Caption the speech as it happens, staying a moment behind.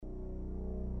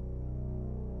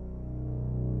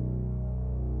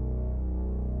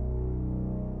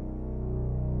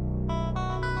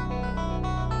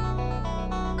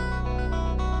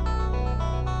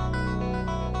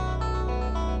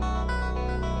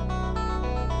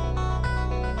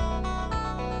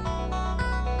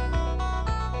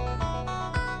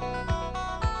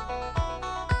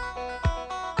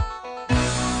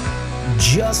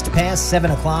Just past 7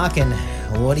 o'clock, and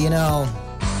what do you know?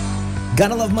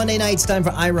 Gotta love Monday nights. Time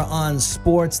for Ira on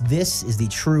Sports. This is the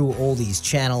True Oldies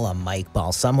channel. I'm Mike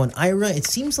Balsamo. And Ira, it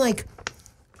seems like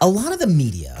a lot of the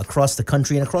media across the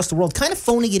country and across the world kind of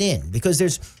phoning it in because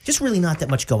there's just really not that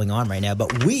much going on right now.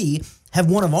 But we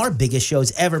have one of our biggest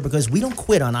shows ever because we don't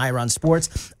quit on Ira on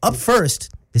Sports. Up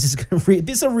first, this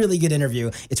is a really good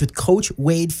interview. It's with Coach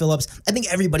Wade Phillips. I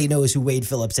think everybody knows who Wade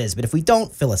Phillips is, but if we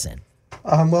don't, fill us in.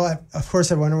 Well, of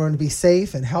course, I want everyone to be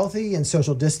safe and healthy and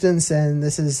social distance. And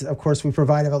this is, of course, we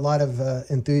provide a lot of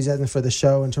enthusiasm for the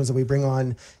show in terms of we bring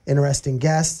on interesting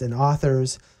guests and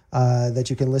authors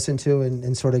that you can listen to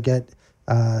and sort of get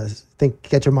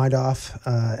your mind off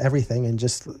everything and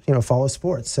just, follow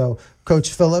sports. So Coach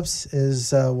Phillips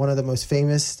is one of the most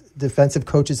famous defensive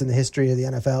coaches in the history of the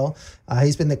NFL.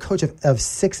 He's been the coach of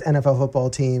 6 NFL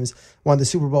football teams, won the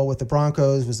Super Bowl with the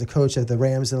Broncos, was the coach of the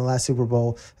Rams in the last Super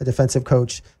Bowl, a defensive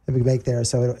coach that we make there.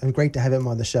 So it's great to have him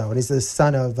on the show. And he's the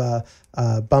son of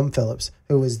Bum Phillips,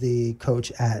 who was the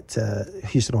coach at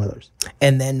Houston Oilers.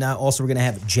 And then also we're going to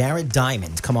have Jared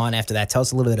Diamond come on after that. Tell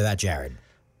us a little bit about Jared.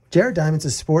 Jared Diamond's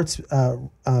a sports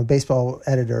baseball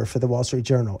editor for the Wall Street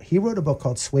Journal. He wrote a book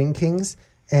called Swing Kings,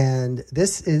 and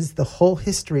this is the whole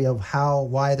history of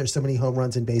why there's so many home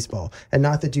runs in baseball, and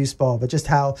not the juice ball, but just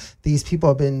how these people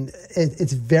have been.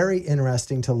 It's very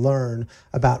interesting to learn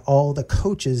about all the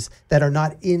coaches that are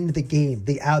not in the game,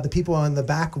 the people on the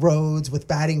back roads with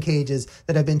batting cages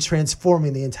that have been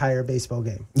transforming the entire baseball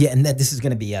game. Yeah, and this is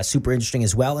going to be super interesting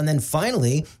as well. And then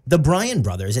finally, the Bryan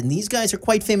brothers, and these guys are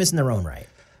quite famous in their own right.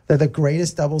 They're the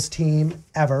greatest doubles team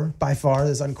ever, by far.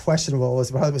 It's unquestionable.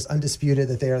 It's probably the most undisputed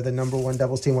that they are the number one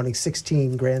doubles team, winning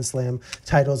 16 Grand Slam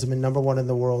titles, have been number one in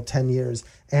the world 10 years.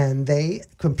 And they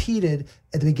competed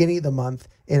at the beginning of the month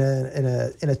in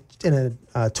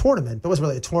a tournament. It wasn't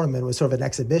really a tournament. It was sort of an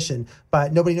exhibition.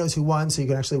 But nobody knows who won, so you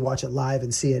can actually watch it live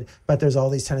and see it. But there's all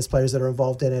these tennis players that are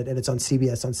involved in it, and it's on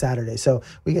CBS on Saturday. So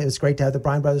it's great to have the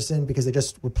Bryan brothers in because they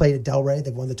just were played at Delray.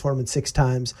 They've won the tournament 6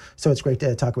 times. So it's great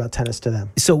to talk about tennis to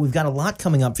them. So we've got a lot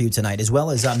coming up for you tonight, as well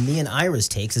as me and Ira's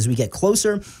takes as we get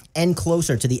closer and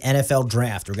closer to the NFL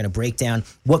draft. We're going to break down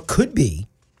what could be,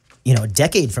 a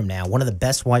decade from now, one of the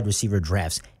best wide receiver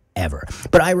drafts ever.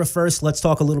 But Ira, first, let's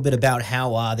talk a little bit about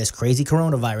how this crazy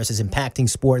coronavirus is impacting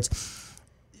sports.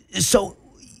 So,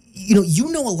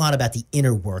 you know a lot about the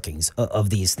inner workings of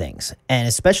these things, and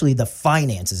especially the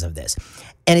finances of this.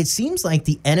 And it seems like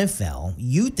the NFL,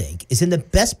 you think, is in the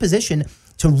best position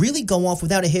to really go off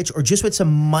without a hitch or just with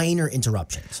some minor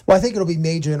interruptions. Well, I think it'll be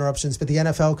major interruptions, but the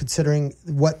NFL, considering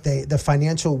the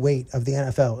financial weight of the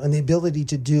NFL and the ability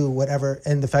to do whatever,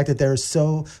 and the fact that there is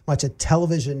so much a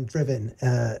television-driven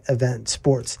event,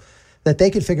 sports, that they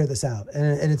could figure this out.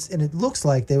 And it looks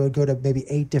like they would go to maybe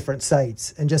 8 different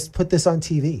sites and just put this on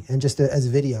TV and just as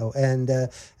video and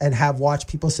watch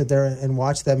people sit there and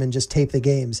watch them and just tape the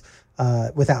games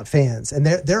without fans. And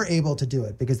they're able to do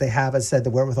it because they have, as I said,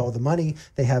 the wherewithal, the money.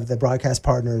 They have the broadcast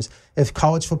partners. If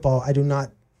college football,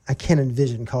 I can't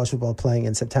envision college football playing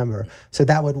in September. So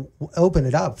that would open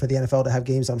it up for the NFL to have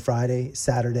games on Friday,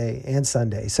 Saturday, and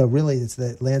Sunday. So really,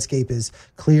 the landscape is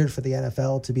cleared for the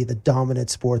NFL to be the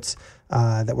dominant sports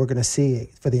that we're going to see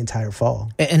for the entire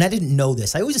fall. And I didn't know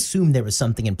this. I always assumed there was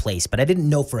something in place, but I didn't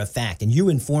know for a fact. And you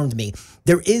informed me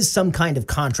there is some kind of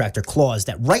contract or clause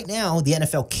that right now the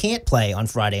NFL can't play on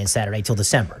Friday and Saturday till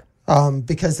December.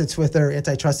 Because it's with their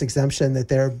antitrust exemption that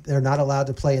they're not allowed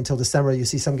to play until December. You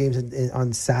see some games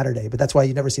on Saturday, but that's why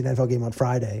you never see an NFL game on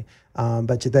Friday.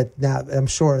 But now I'm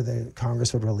sure the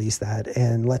Congress would release that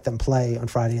and let them play on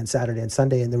Friday and Saturday and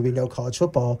Sunday, and there would be no college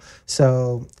football.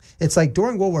 So it's like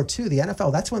during World War II, the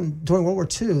NFL, that's when during World War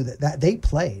II that they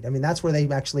played. I mean, that's where they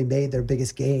actually made their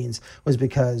biggest gains, was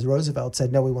because Roosevelt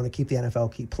said, no, we want to keep the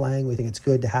NFL, keep playing. We think it's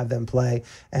good to have them play.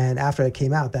 And after it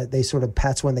came out, that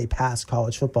that's when they passed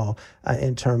college football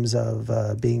in terms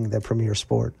of being the premier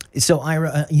sport. So,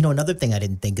 Ira, another thing I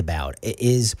didn't think about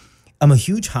is I'm a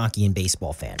huge hockey and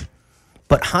baseball fan.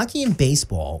 But hockey and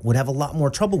baseball would have a lot more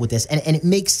trouble with this. And it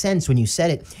makes sense when you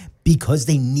said it, because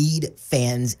they need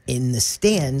fans in the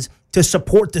stands to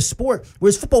support the sport,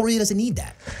 whereas football really doesn't need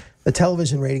that. The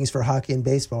television ratings for hockey and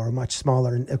baseball are much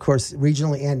smaller, and of course,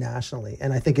 regionally and nationally.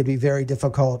 And I think it'd be very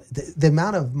difficult. The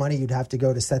amount of money you'd have to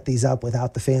go to set these up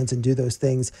without the fans and do those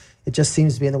things, it just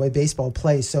seems to be in the way baseball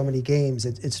plays so many games.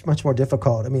 It's much more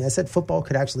difficult. I mean, I said football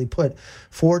could actually put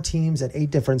 4 teams at 8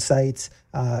 different sites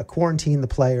quarantine the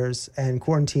players and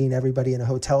quarantine everybody in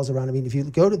hotels around. I mean, if you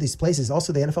go to these places,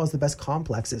 also the NFL has the best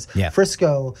complexes. Yeah.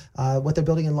 Frisco, what they're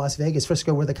building in Las Vegas,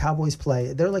 Frisco, where the Cowboys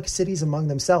play, they're like cities among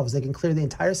themselves. They can clear the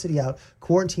entire city out,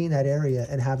 quarantine that area,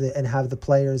 and have the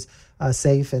players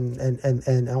safe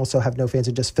and also have no fans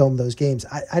and just film those games.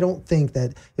 I don't think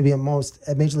that it'd be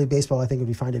at Major League Baseball, I think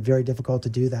would find it very difficult to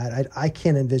do that. I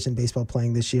can't envision baseball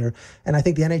playing this year. And I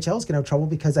think the NHL is going to have trouble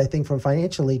because I think from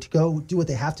financially to go do what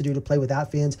they have to do to play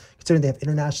without fans, considering they have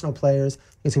international players,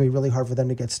 it's going to be really hard for them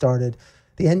to get started.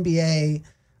 The NBA,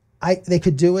 they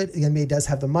could do it. The NBA does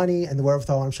have the money and the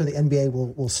wherewithal. I'm sure the NBA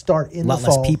will start in the fall. A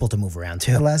lot less people to move around,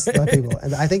 too. Less people.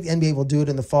 And I think the NBA will do it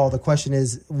in the fall. The question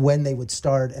is when they would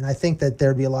start. And I think that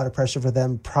there'd be a lot of pressure for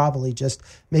them probably just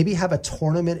maybe have a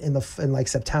tournament in like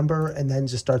September and then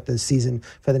just start the season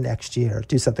for the next year.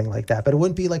 Do something like that. But it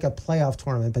wouldn't be like a playoff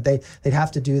tournament. But they'd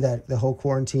have to do that, the whole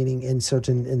quarantining in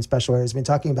special areas. I've been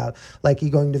talking about like you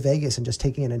going to Vegas and just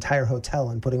taking an entire hotel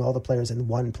and putting all the players in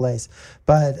one place.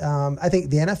 But I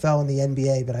think the NFL and the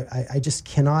NBA, but I just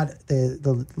cannot,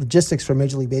 the logistics for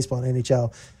Major League Baseball and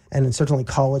NHL and certainly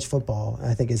college football,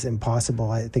 I think is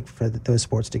impossible, I think, for those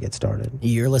sports to get started.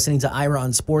 You're listening to Ira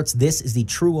on Sports. This is the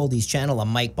True Oldies channel. I'm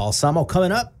Mike Balsamo.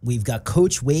 Coming up, we've got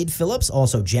Coach Wade Phillips,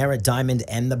 also Jared Diamond,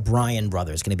 and the Bryan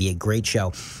brothers. Going to be a great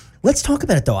show. Let's talk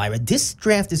about it, though, Ira. This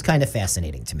draft is kind of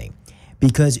fascinating to me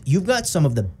because you've got some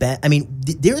of the best. I mean,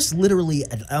 there's literally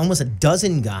almost a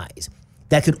dozen guys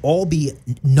that could all be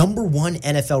number one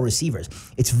NFL receivers.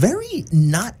 It's very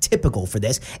not typical for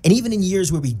this. And even in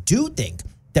years where we do think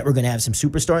that we're going to have some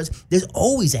superstars, there's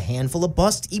always a handful of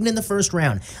busts, even in the first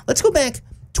round. Let's go back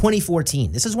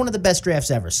 2014. This is one of the best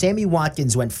drafts ever. Sammy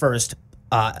Watkins went first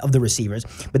of the receivers.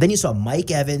 But then you saw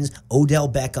Mike Evans, Odell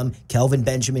Beckham, Kelvin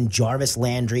Benjamin, Jarvis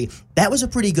Landry. That was a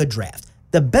pretty good draft.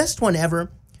 The best one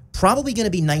ever, probably going to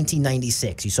be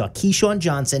 1996. You saw Keyshawn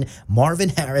Johnson, Marvin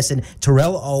Harrison,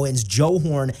 Terrell Owens, Joe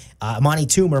Horn, Monty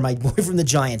Toomer, my boy from the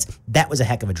Giants. That was a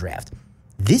heck of a draft.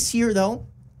 This year, though,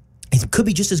 it could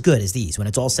be just as good as these when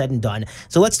it's all said and done.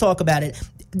 So let's talk about it.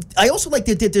 I also like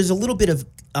that there's a little bit of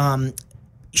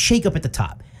shake-up at the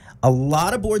top. A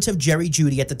lot of boards have Jerry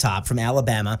Jeudy at the top from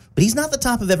Alabama, but he's not the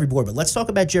top of every board. But let's talk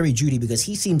about Jerry Jeudy because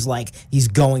he seems like he's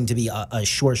going to be a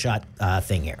sure shot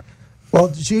thing here. Well,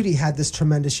 Jeudy had this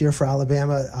tremendous year for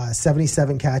Alabama,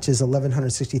 77 catches,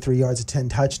 1,163 yards, and 10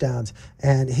 touchdowns.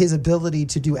 And his ability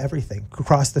to do everything,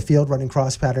 cross the field, running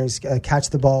cross patterns, catch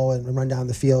the ball and run down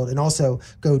the field, and also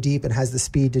go deep and has the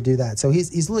speed to do that. So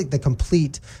he's like the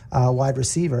complete wide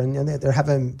receiver. And they're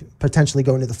having potentially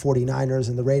going to the 49ers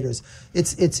and the Raiders.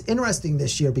 It's interesting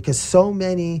this year because so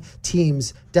many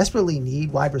teams desperately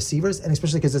need wide receivers, and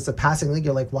especially because it's a passing league,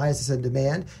 you're like, why is this in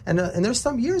demand? And there's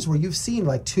some years where you've seen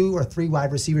like 2 or 3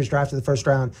 wide receivers drafted in the first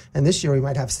round, and this year we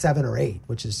might have 7 or 8,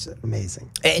 which is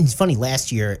amazing. And it's funny,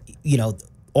 last year,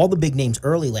 all the big names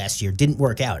early last year didn't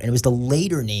work out. And it was the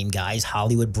later name guys,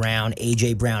 Hollywood Brown,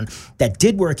 A.J. Brown, that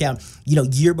did work out.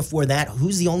 Year before that,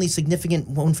 who's the only significant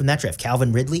one from that draft?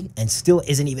 Calvin Ridley, and still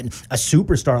isn't even a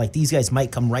superstar. Like these guys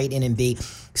might come right in and be.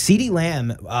 CeeDee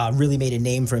Lamb really made a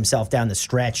name for himself down the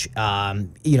stretch.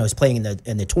 He's playing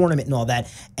in the tournament and all that,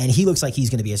 and he looks like he's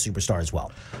going to be a superstar as well.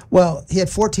 Well, he had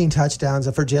 14 touchdowns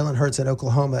for Jalen Hurts at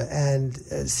Oklahoma, and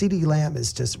CeeDee Lamb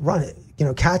is just running.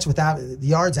 Catch without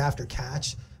yards after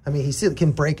catch. I mean, he still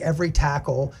can break every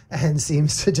tackle and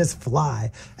seems to just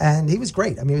fly. And he was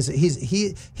great. I mean,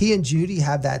 he and Jeudy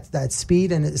have that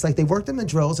speed, and it's like they work them in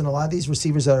drills. And a lot of these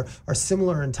receivers are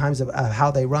similar in terms of how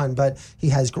they run. But he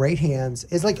has great hands.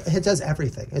 It's like it does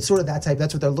everything. It's sort of that type.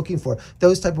 That's what they're looking for.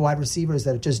 Those type of wide receivers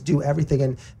that just do everything.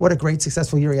 And what a great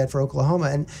successful year he had for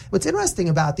Oklahoma. And what's interesting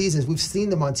about these is we've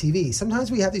seen them on TV. Sometimes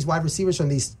we have these wide receivers from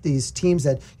these teams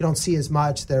that you don't see as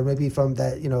much. They're maybe from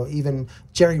that even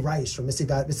Jerry Rice from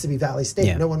Mississippi Valley State.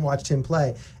 Yeah. No one watched him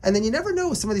play. And then you never know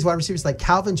with some of these wide receivers, like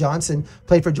Calvin Johnson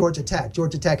played for Georgia Tech.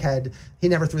 Georgia Tech he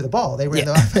never threw the ball. They ran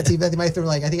the offensive. They might throw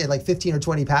I think he had like 15 or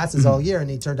 20 passes all year, and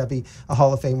he turned out to be a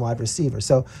Hall of Fame wide receiver.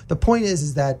 So the point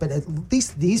is that, but at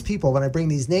least these people, when I bring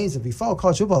these names, if you follow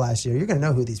college football last year, you're going to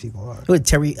know who these people are.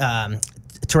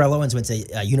 Terrell Owens went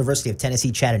to University of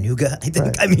Tennessee, Chattanooga, I think.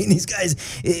 Right. I mean, these guys,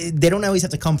 they don't always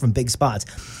have to come from big spots.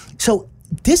 So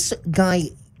this guy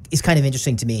is kind of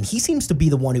interesting to me, and he seems to be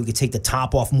the one who could take the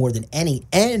top off more than any.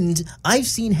 And I've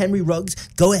seen Henry Ruggs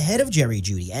go ahead of Jerry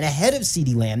Jeudy and ahead of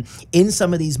CeeDee Lamb in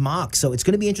some of these mocks. So it's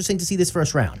going to be interesting to see this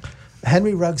first round.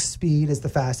 Henry Ruggs' speed is the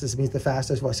fastest. I mean, he's the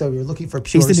fastest. So you're looking for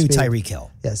pure He's the new speed. Tyreek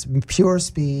Hill. Yes, pure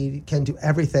speed, can do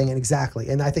everything, and exactly.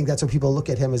 And I think that's what people look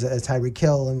at him as Tyreek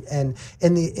Hill. And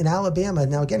in Alabama,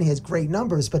 now again, he has great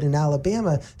numbers, but in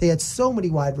Alabama, they had so many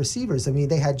wide receivers. I mean,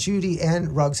 they had Judy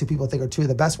and Ruggs, who people think are two of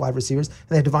the best wide receivers, and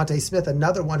they had Devontae Smith,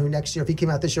 another one who next year, if he came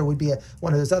out this year, would be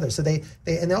one of those others. So they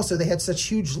had such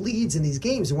huge leads in these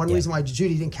games. And one reason why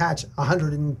Judy didn't catch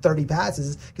 130 passes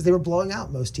is because they were blowing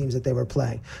out most teams that they were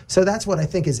playing. So that's what I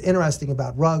think is interesting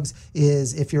about Ruggs,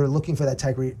 is if you're looking for that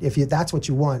Tyreek, that's what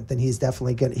you want, then he's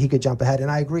definitely good. He could jump ahead.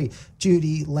 And I agree.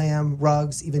 Judy, Lamb,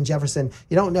 Ruggs, even Jefferson,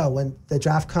 you don't know. When the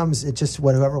draft comes, it's just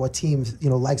what team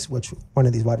likes which one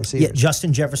of these wide receivers. Yeah,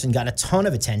 Justin Jefferson got a ton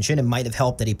of attention. It might have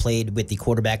helped that he played with the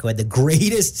quarterback who had the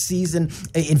greatest season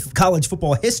in college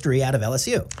football history out of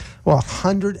LSU. Well,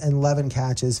 111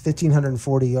 catches,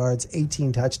 1,540 yards,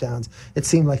 18 touchdowns. It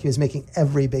seemed like he was making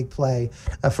every big play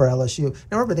for LSU.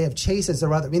 Now remember, they have Chase as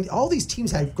their other. I mean, all these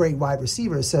teams had great wide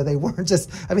receivers, so they weren't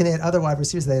just. I mean, they had other wide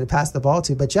receivers they had to pass the ball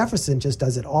to, but Jefferson just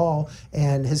does it all,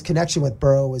 and his connection with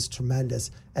Burrow was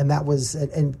tremendous. And that was,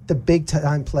 and the big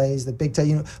time plays, the big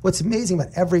time. What's amazing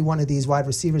about every one of these wide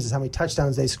receivers is how many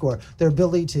touchdowns they score. Their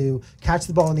ability to catch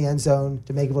the ball in the end zone,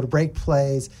 to make able to break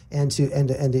plays, and to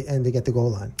get the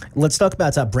goal line. Let's talk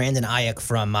about Brandon Ayuk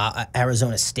from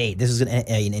Arizona State. This is an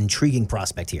intriguing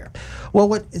prospect here. Well,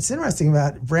 what it's interesting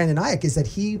about Brandon Ayuk is that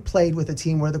he played with a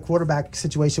team where the quarterback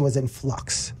situation was in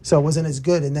flux, so it wasn't as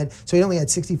good. And then, so he only had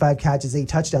 65 catches, 8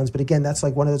 touchdowns. But again, that's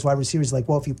like one of those wide receivers. Like,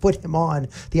 well, if you put him on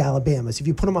the Alabamas, if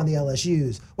you put him on the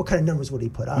LSUs, what kind of numbers would he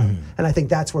put up? Mm-hmm. And I think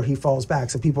that's where he falls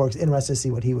back. So people are interested to see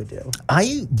what he would do.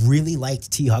 I really liked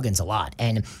T. Higgins a lot,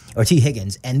 or T.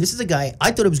 Higgins, and this is a guy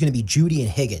I thought it was going to be Judy and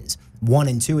Higgins, 1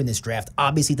 and 2 in this draft.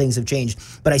 Obviously, things have changed,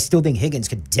 but I still think Higgins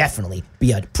could definitely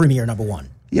be a premier number 1.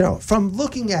 From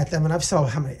looking at them, and I've saw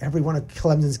every one of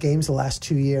Clemson's games the last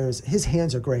 2 years, his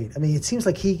hands are great. I mean, it seems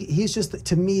like he's just,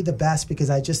 to me, the best, because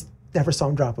I just never saw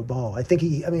him drop a ball. I think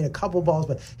a couple balls,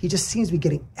 but he just seems to be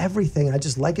getting everything. And I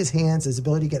just like his hands, his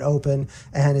ability to get open,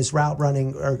 and his route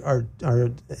running are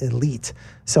elite.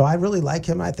 So I really like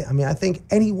him. I think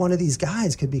any one of these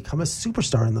guys could become a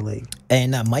superstar in the league.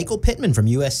 And Michael Pittman from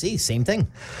USC, same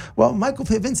thing. Well, Michael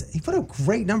Pittman, he put up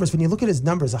great numbers. When you look at his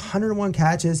numbers, 101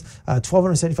 catches,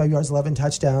 1,275 yards, 11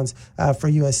 touchdowns for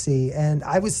USC. And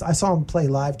I saw him play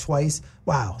live twice.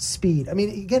 Wow, speed. I mean,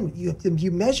 again,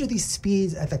 you measure these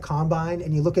speeds at the combine,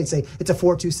 and you look and say it's a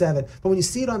 4.27. But when you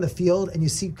see it on the field and you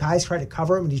see guys try to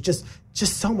cover him, and he's just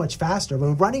so much faster.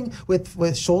 When running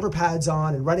with shoulder pads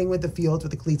on and running with the fields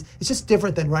with the cleats, it's just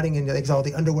different than running in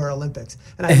the underwear Olympics.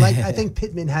 And I think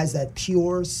Pittman has that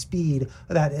pure speed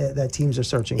that teams are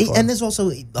searching for. And there's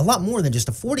also a lot more than just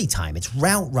a 40 time. It's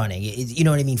route running. You know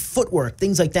what I mean? Footwork,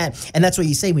 things like that. And that's what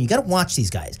you say when you got to watch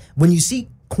these guys. When you see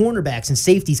cornerbacks and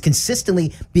safeties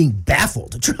consistently being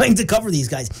baffled trying to cover these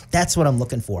guys, that's what I'm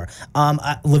looking for.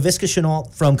 Laviska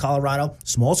Shenault from Colorado,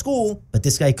 small school, but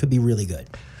this guy could be really good.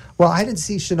 Well, I didn't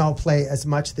see Shenault play as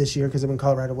much this year because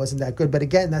Colorado wasn't that good. But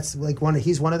again, that's like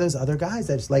he's one of those other guys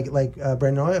that's like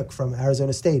Brandon Ayuk from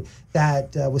Arizona State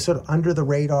that was sort of under the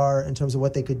radar in terms of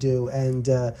what they could do. And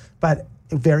but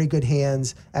very good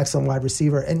hands, excellent wide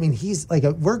receiver. I mean, he's like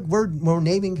we're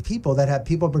naming people that have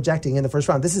people projecting in the first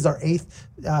round. This is our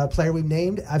 8th player we've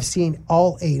named. I've seen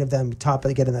all 8 of them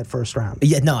get in that first round.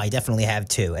 Yeah, no, I definitely have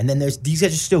too. And then there's these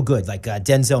guys are still good, like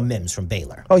Denzel Mims from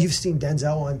Baylor. Oh, you've seen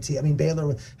Denzel on I mean,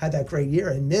 Baylor had that great year,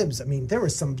 and Mims. I mean, there were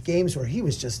some games where he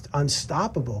was just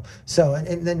unstoppable. So,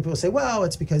 and then people say, well,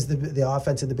 it's because the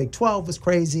offense in the Big 12 was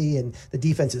crazy, and the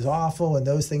defense is awful, and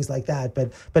those things like that.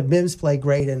 But Mims played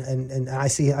great, and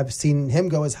I've seen him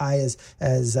go as high as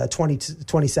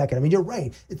 22nd. I mean, you're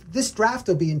right. This draft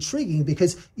will be intriguing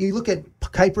because you look at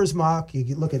Kuiper's mock,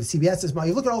 you look at the CBS's mock,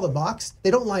 you look at all the mocks, they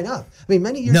don't line up. I mean,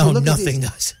 many years no, you look nothing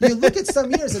at does. You look at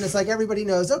some years and it's like everybody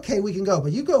knows, okay, we can go.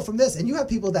 But you go from this, and you have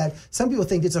people that some people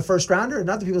think it's a first rounder, and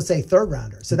other people say third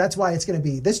rounder. So that's why it's going to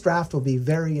be, this draft will be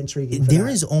very intriguing. There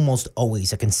is almost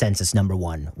always a consensus number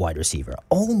 1 wide receiver.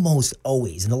 Almost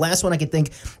always. And the last one I could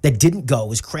think that didn't go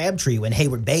was Crabtree when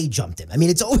Hayward Bay jumped him. I mean,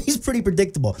 it's always pretty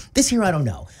predictable. This year, I don't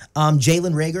know.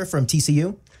 Jalen Reagor from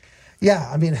TCU. Yeah,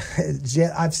 I mean,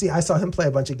 I saw him play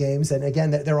a bunch of games, and again,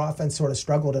 their offense sort of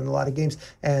struggled in a lot of games,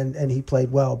 and he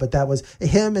played well. But that was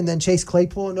him, and then Chase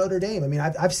Claypool in Notre Dame. I mean,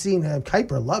 I've seen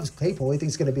Kuiper loves Claypool. He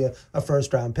thinks it's going to be a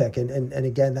first round pick, and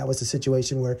again, that was a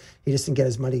situation where he just didn't get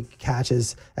as many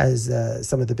catches as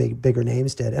some of the bigger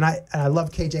names did. And I love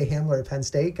KJ Hamler at Penn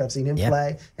State. I've seen him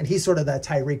play, and he's sort of that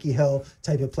Tyreek Hill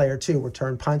type of player too,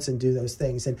 return punts and do those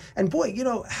things. And boy,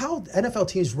 how NFL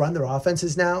teams run their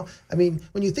offenses now. I mean,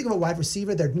 when you think about wide wide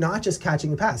receiver, they're not just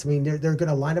catching the pass. I mean, they're going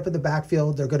to line up in the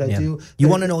backfield. They're going to do. You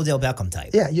want an Odell Beckham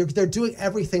type. Yeah, they're doing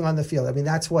everything on the field. I mean,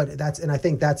 and I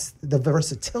think that's the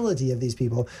versatility of these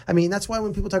people. I mean, that's why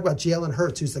when people talk about Jalen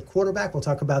Hurts, who's the quarterback, we'll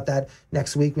talk about that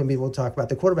next week. Maybe we'll talk about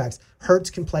the quarterbacks. Hurts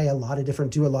can do a lot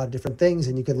of different things,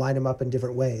 and you could line them up in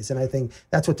different ways. And I think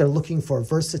that's what they're looking for,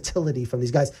 versatility from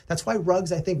these guys. That's why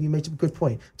Ruggs, I think you made a good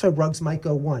point. That's why Ruggs might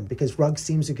go 1, because Ruggs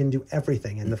seems to can do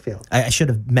everything in the field. I should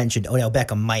have mentioned Odell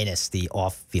Beckham minus the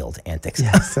off-field antics.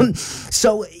 Yeah,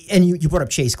 so, and you brought up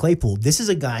Chase Claypool. This is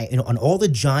a guy, on all the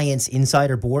Giants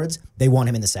insider boards, they want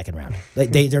him in the second round.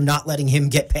 They're not letting him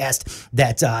get past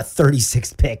that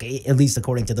 36th pick, at least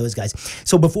according to those guys.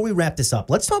 So before we wrap this up,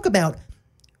 let's talk about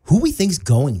who we think is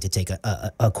going to take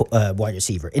a wide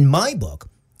receiver. In my book,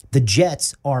 the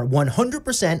Jets are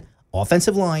 100%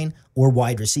 offensive line or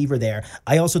wide receiver there.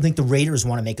 I also think the Raiders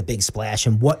want to make a big splash,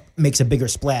 and what makes a bigger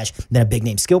splash than a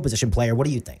big-name skill position player? What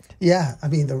do you think? Yeah, I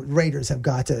mean, the Raiders have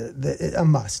got a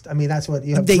must. I mean, that's what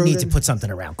you have. They need to put something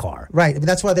around Carr. Right. I mean,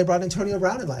 that's why they brought Antonio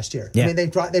Brown in last year. Yeah. I mean, they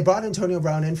brought Antonio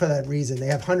Brown in for that reason. They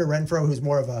have Hunter Renfrow, who's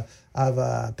more of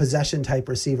a possession-type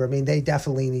receiver. I mean, they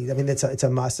definitely need, it's a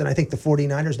must. And I think the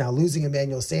 49ers now, losing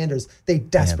Emmanuel Sanders, they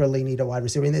desperately need a wide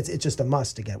receiver. I mean, it's just a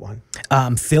must to get one.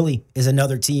 Philly is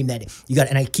another team that you got,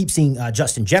 and I keep seeing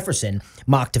Justin Jefferson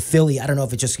mocked to Philly. I don't know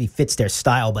if it just fits their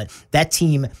style, but that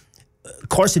team,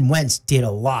 Carson Wentz did a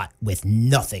lot with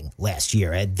nothing last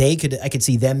year. I could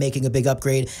see them making a big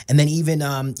upgrade, and then even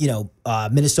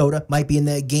Minnesota might be in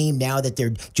the game now that they're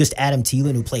just Adam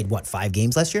Thielen, who played 5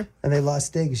 games last year, and they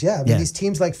lost Diggs. Yeah, I mean, these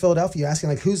teams like Philadelphia, you're asking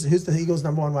like who's the Eagles'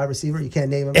 number 1 wide receiver? You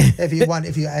can't name him.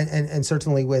 And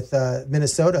certainly with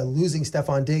Minnesota losing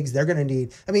Stephon Diggs, they're going to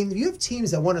need. I mean, you have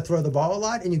teams that want to throw the ball a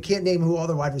lot, and you can't name who all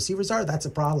their wide receivers are. That's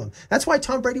a problem. That's why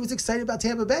Tom Brady was excited about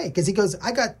Tampa Bay, because he goes,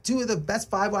 I got 2 of the best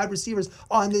 5 wide receivers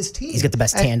on this team. He's got the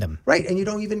best tandem. Right, and you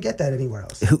don't even get that anywhere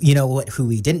else. Who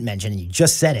we didn't mention, and you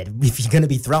just said it, if you're going to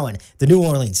be throwing, the New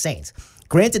Orleans Saints.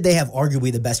 Granted, they have arguably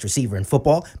the best receiver in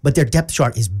football, but their depth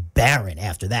chart is barren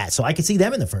after that. So I could see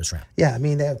them in the first round. Yeah, I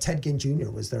mean, they have Ted Ginn Jr.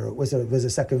 was a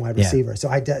second wide receiver. So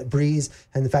Breeze,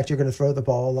 and the fact you're going to throw the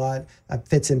ball a lot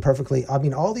fits in perfectly. I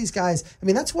mean, all these guys. I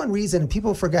mean, that's one reason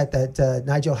people forget that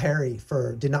Nigel Harry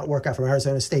did not work out from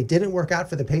Arizona State. Didn't work out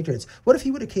for the Patriots. What if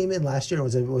he would have came in last year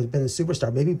and was been a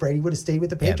superstar? Maybe Brady would have stayed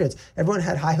with the Patriots. Yeah. Everyone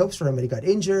had high hopes for him, but he got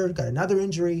injured, got another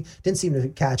injury, didn't seem to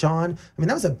catch on. I mean,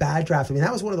 that was a bad draft. I mean,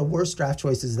 that was one of the worst draft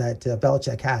choices that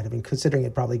Belichick had. I mean, considering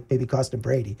it probably maybe cost him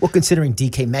Brady. Well, considering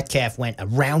DK Metcalf went a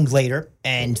round later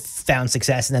and found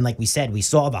success, and then, like we said, we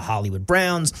saw the Hollywood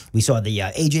Browns, we saw the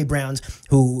A.J. Browns,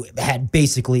 who had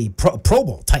basically Pro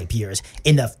Bowl type years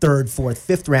in the 3rd, 4th,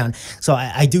 5th round. So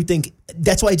I do think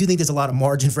that's why I do think there's a lot of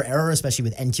margin for error, especially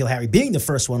with N'Keal Harry being the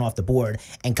first one off the board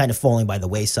and kind of falling by the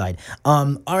wayside.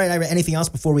 All right, Ira, anything else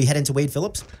before we head into Wade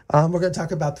Phillips? We're going to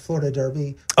talk about the Florida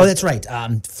Derby. Oh, that's right.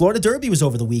 Florida Derby was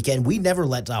over the weekend. We never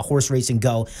let horse racing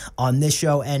go on this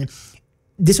show, and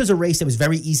this was a race that was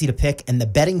very easy to pick, and the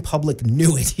betting public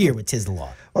knew it here with Tiz the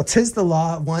Law. Well, Tiz the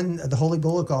Law won the Holy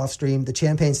Bullock Gulfstream, the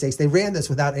Champagne Stakes. They ran this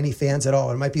without any fans at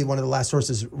all. It might be one of the last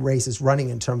races running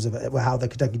in terms of how the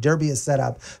Kentucky Derby is set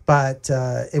up. But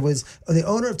it was the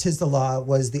owner of Tiz the Law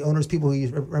was the owner's people who you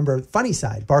remember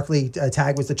Funnyside. Barkley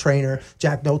Tagg was the trainer.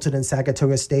 Jack Knowlton and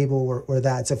Sagatoga Stable were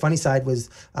that. So Funnyside was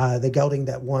the gelding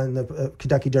that won the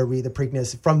Kentucky Derby, the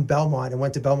Preakness from Belmont, and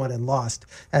went to Belmont and lost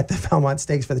at the Belmont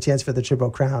Stakes for the chance for the Triple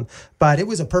Crown. But it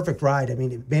was a perfect ride. I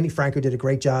mean, Manny Franco did a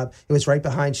great job. It was right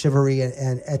behind Chivalry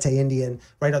and Ete Indian,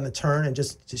 right on the turn, and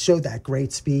just showed that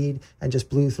great speed and just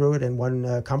blew through it and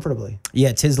won comfortably.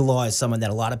 Yeah, Tiz the Law is someone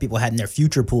that a lot of people had in their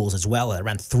future pools as well, at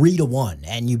around 3-1,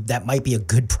 and that might be a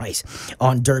good price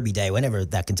on Derby Day, whenever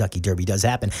that Kentucky Derby does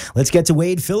happen. Let's get to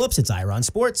Wade Phillips. It's Ira on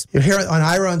Sports. You're here on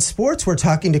Ira on Sports. We're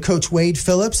talking to Coach Wade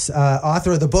Phillips,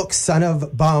 author of the book Son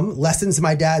of Bum, Lessons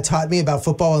My Dad Taught Me About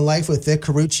Football and Life with Vic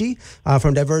Carucci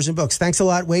from Diversion Books. Thanks a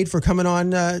lot, Wade, for coming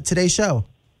on today's show.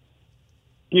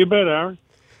 You bet, Aaron.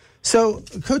 So,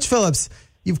 Coach Phillips,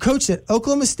 you've coached at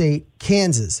Oklahoma State,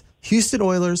 Kansas, Houston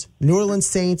Oilers, New Orleans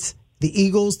Saints, the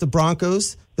Eagles, the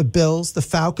Broncos, the Bills, the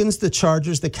Falcons, the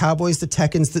Chargers, the Cowboys, the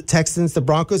Texans, the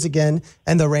Broncos again,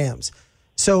 and the Rams.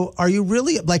 So are you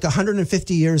really like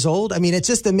 150 years old? I mean, it's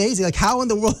just amazing. Like, how in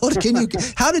the world can you,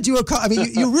 how did you, I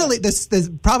mean, you really, this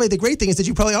probably the great thing is that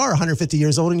you probably are 150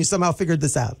 years old and you somehow figured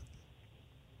this out.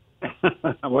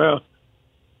 Well,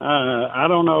 I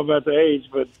don't know about the age,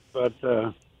 but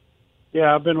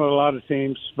yeah, I've been with a lot of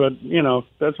teams, but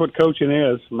that's what coaching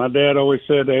is. My dad always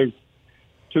said there's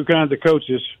 2 kinds of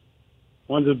coaches,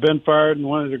 ones that have been fired and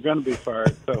ones that are going to be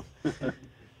fired. So.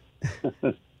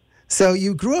 So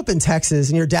you grew up in Texas,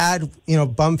 and your dad,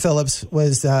 Bum Phillips,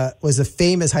 was a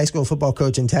famous high school football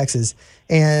coach in Texas.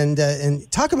 And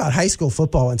talk about high school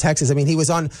football in Texas. I mean, he was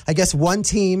on, I guess, one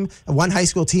high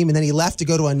school team, and then he left to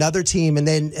go to another team,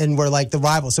 and were like the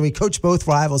rivals. So he coached both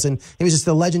rivals, and he was just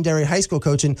a legendary high school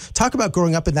coach. And talk about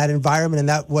growing up in that environment and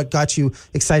that what got you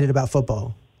excited about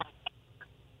football.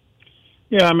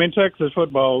 Yeah, I mean, Texas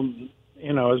football,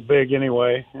 is big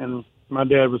anyway, and my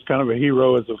dad was kind of a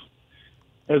hero as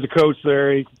a coach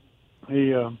there. He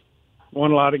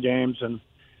won a lot of games, and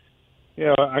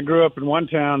I grew up in one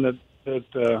town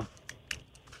that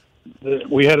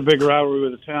we had a big rivalry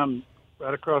with a town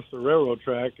right across the railroad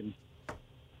track, and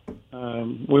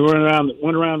we went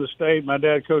around the state. My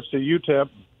dad coached at UTEP,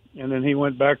 and then he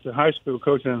went back to high school,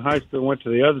 coaching in high school, went to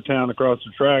the other town across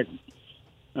the track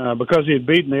because he had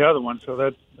beaten the other one, so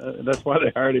that's why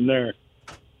they hired him there.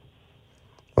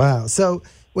 Wow. So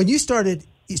when you started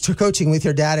coaching with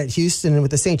your dad at Houston and with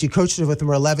the Saints, you coached with him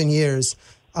for 11 years.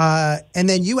 And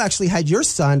then you actually had your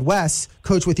son, Wes,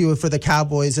 coach with you for the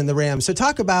Cowboys and the Rams. So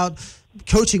talk about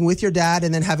coaching with your dad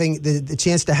and then having the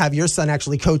chance to have your son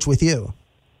actually coach with you.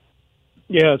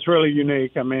 Yeah, it's really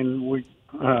unique. I mean,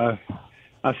 I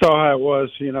saw how it was,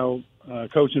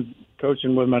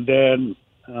 coaching with my dad.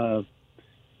 I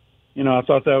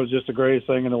thought that was just the greatest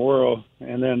thing in the world.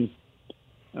 And then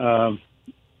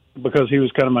because he was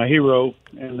kind of my hero,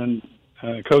 and then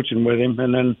coaching with him,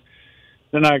 and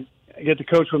then I get to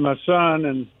coach with my son,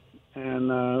 and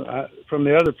from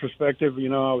the other perspective, I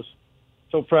was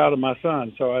so proud of my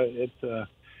son. So it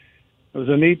was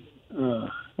a neat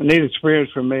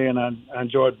experience for me, and I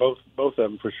enjoyed both of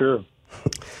them for sure.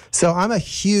 So I'm a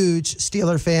huge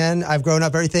Steeler fan. I've grown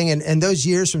up everything. And those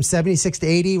years from 76 to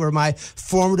 80 were my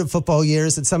formative football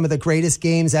years and some of the greatest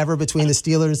games ever between the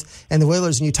Steelers and the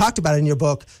Oilers. And you talked about it in your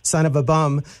book, Son of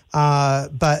Bum.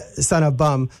 But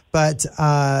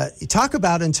you talk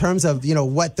about in terms of,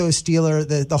 what those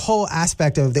Steelers, the whole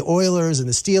aspect of the Oilers and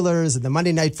the Steelers and the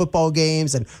Monday Night Football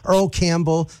games and Earl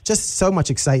Campbell, just so much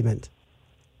excitement.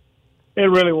 It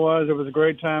really was. It was a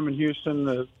great time in Houston.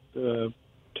 The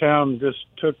town just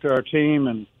took to our team,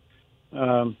 and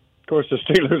of course the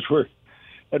Steelers were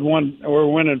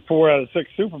winning 4 out of 6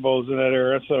 Super Bowls in that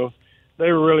era, so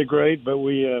they were really great. But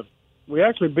we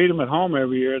actually beat them at home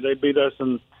every year. They beat us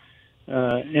in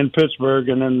Pittsburgh,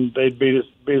 and then they'd beat us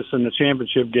in the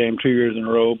championship game 2 years in a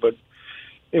row. But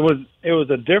it was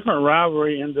a different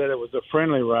rivalry in that it was a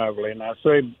friendly rivalry, and I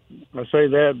say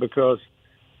that because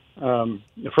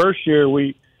the first year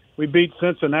we beat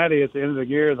Cincinnati at the end of the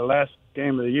year, the last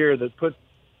game of the year that put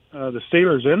the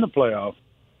Steelers in the playoff,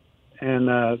 and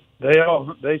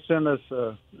they sent us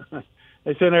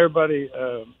they sent everybody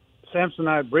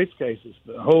Samsonite briefcases,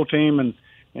 the whole team and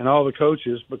all the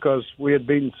coaches, because we had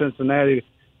beaten Cincinnati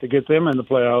to get them in the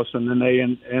playoffs, and then they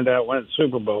ended up winning the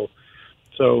Super Bowl.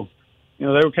 So they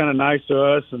were kind of nice to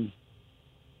us, and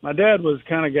my dad was the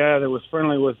kind of guy that was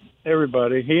friendly with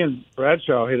everybody. He and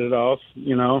Bradshaw hit it off.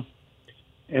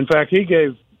 In fact, he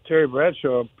gave Terry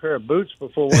Bradshaw a pair of boots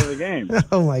before one of the games.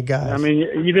 Oh my gosh! I mean,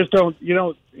 you just don't see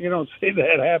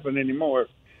that happen anymore,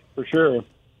 for sure.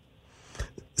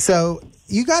 So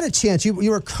you got a chance. You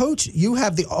were a coach. You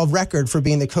have a record for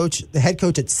being the head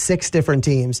coach at 6 different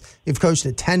teams. You've coached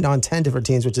at 10 different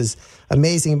teams, which is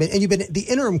amazing. And you've been the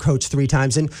interim coach 3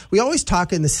 times. And we always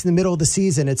talk in the middle of the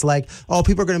season. It's like,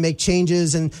 people are going to make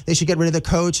changes and they should get rid of the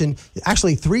coach. And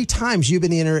actually 3 times you've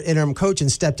been the interim coach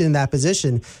and stepped in that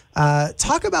position.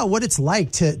 Talk about what it's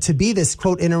like to be this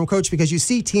quote interim coach, because you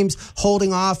see teams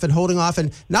holding off, and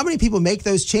not many people make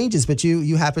those changes, but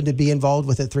you happen to be involved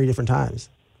with it 3 different times.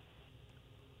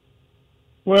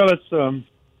 Well,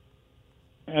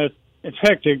 it's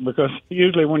hectic because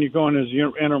usually when you go in as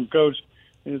interim coach,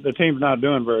 the team's not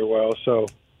doing very well. So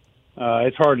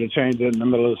it's hard to change it in the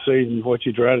middle of the season. What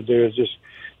you try to do is just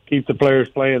keep the players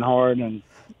playing hard and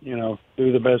do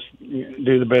the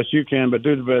best you can, but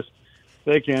do the best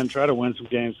they can. Try to win some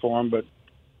games for them, but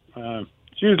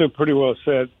it's usually pretty well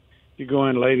set. You go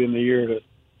in late in the year to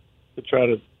try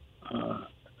to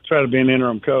be an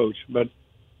interim coach, but.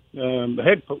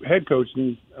 The head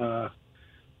coaching,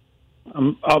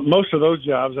 most of those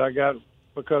jobs I got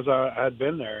because I had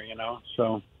been there,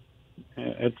 So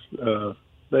it's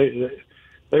they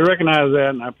recognize that,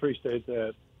 and I appreciate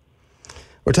that.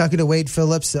 We're talking to Wade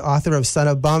Phillips, the author of Son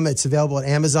of Bum. It's available at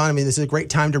Amazon. I mean, this is a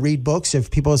great time to read books if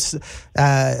people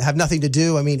have nothing to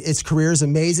do. I mean, his career is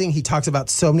amazing. He talks about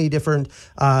so many different,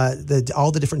 all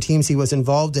the different teams he was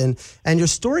involved in. And your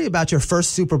story about your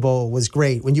first Super Bowl was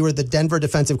great when you were the Denver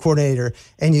defensive coordinator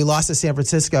and you lost to San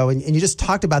Francisco. And you just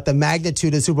talked about the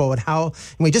magnitude of the Super Bowl and how,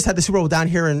 and we just had the Super Bowl down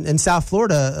here in South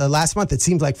Florida last month. It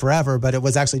seemed like forever, but it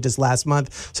was actually just last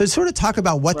month. So sort of talk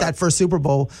about what that first Super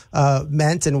Bowl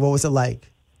meant and what was it like?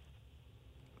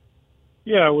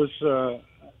 Yeah, it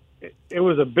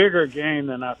was a bigger game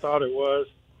than I thought it was.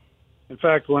 In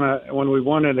fact, when we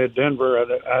won it at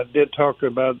Denver, I did talk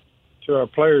to our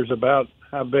players about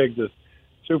how big the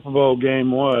Super Bowl game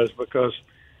was because,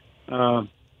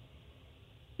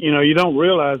 you don't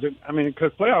realize it. I mean,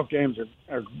 because playoff games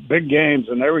are big games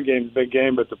and every game's a big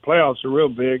game, but the playoffs are real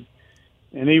big,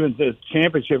 and even the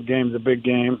championship game's a big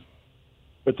game.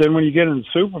 But then when you get in the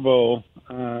Super Bowl,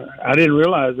 I didn't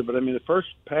realize it, but I mean, the first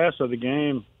pass of the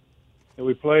game that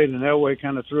we played, and Elway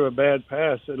kind of threw a bad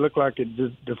pass. It looked like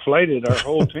it deflated our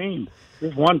whole team.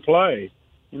 Just one play.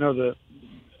 You know,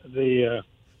 the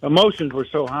emotions were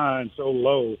so high and so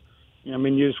low. I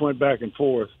mean, you just went back and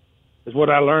forth. Is what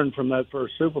I learned from that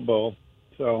first Super Bowl.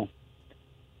 So,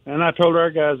 and I told our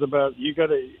guys about you got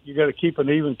to keep an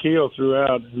even keel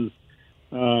throughout, and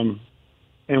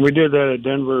we did that at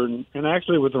Denver, and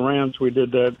actually with the Rams we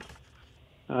did that.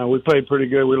 We played pretty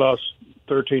good. We lost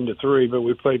 13-3, but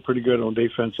we played pretty good on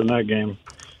defense in that game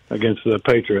against the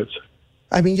Patriots.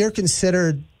 I mean, you're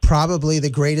considered probably the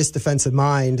greatest defensive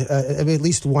mind, at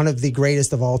least one of the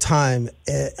greatest of all time.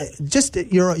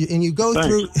 You go Thanks.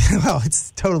 through. Well,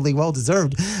 it's totally well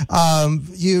deserved.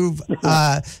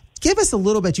 Give us a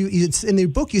little bit. In the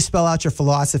book, you spell out your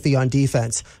philosophy on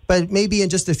defense, but maybe in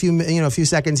just a few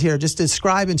seconds here, just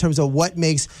describe in terms of what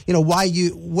makes,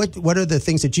 what are the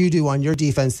things that you do on your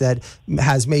defense that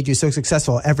has made you so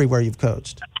successful everywhere you've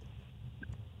coached?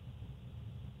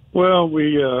 Well,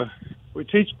 we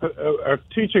teach our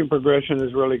teaching progression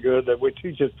is really good. That we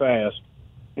teach it fast,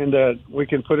 and that we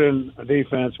can put in a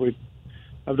defense.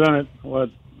 I've done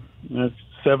it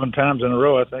 7 times in a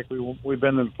row. I think we've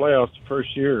been in the playoffs the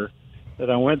first year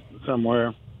that I went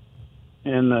somewhere,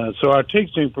 and so our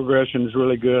teaching progression is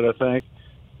really good. I think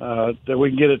that we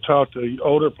can get it taught to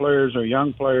older players or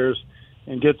young players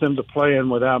and get them to play in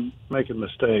without making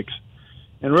mistakes.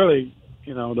 And really,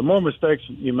 the more mistakes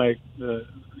you make, the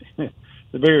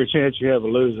bigger chance you have of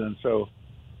losing. So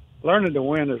learning to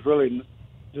win is really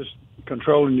just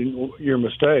controlling your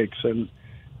mistakes, and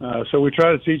so we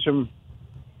try to teach them.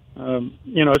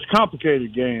 It's a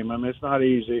complicated game. I mean, it's not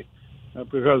easy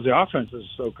because the offense is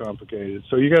so complicated.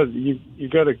 So you got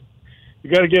to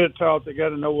get it taught. They got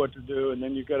to know what to do, and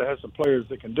then you got to have some players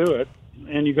that can do it,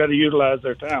 and you got to utilize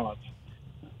their talents.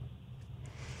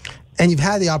 And you've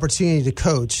had the opportunity to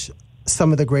coach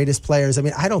some of the greatest players. I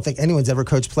mean, I don't think anyone's ever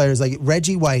coached players like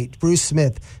Reggie White, Bruce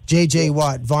Smith, J.J.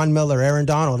 Watt, Von Miller, Aaron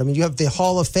Donald. I mean, you have the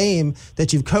Hall of Fame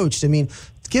that you've coached. I mean,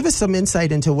 give us some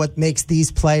insight into what makes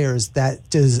these players,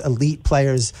 those elite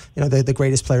players, the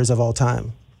greatest players of all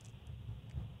time.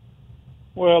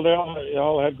 Well, they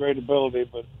all had great ability,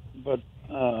 but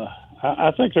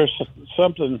I think there's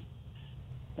something.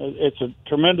 It's a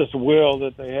tremendous will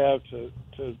that they have to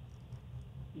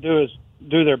do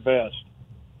their best,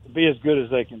 to be as good as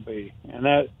they can be, and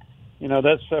that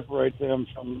separates them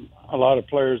from a lot of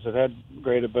players that had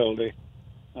great ability,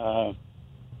 and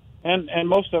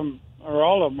most of them. Or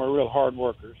all of them are real hard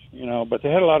workers, but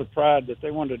they had a lot of pride that they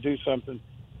wanted to do something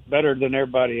better than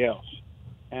everybody else.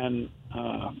 And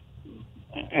I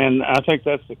think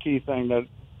that's the key thing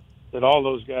that all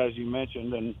those guys you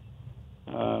mentioned and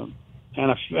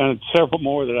several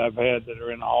more that I've had that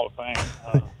are in the Hall of Fame.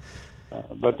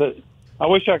 I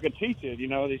wish I could teach it,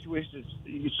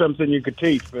 it's something you could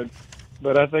teach,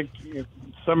 but I think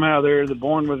somehow they're either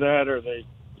born with that or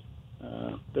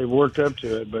they've worked up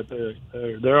to it, but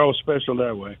they're all special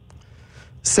that way.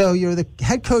 So you're the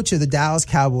head coach of the Dallas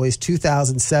Cowboys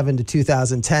 2007 to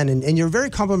 2010, and you're very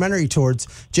complimentary towards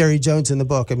Jerry Jones in the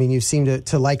book. I mean, you seem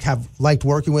to have liked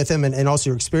working with him and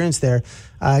also your experience there.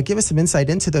 Give us some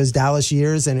insight into those Dallas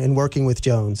years and working with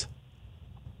Jones.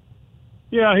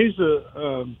 Yeah, he's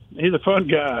a fun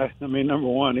guy. I mean, number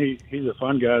one, he's a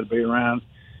fun guy to be around.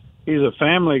 He's a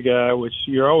family guy, which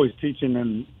you're always teaching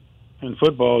in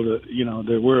football that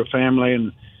that we're a family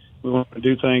and we want to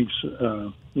do things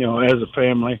as a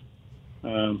family,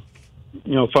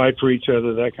 fight for each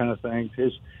other, that kind of thing.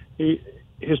 His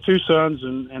 2 sons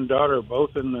and daughter are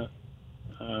both in the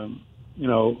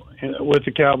with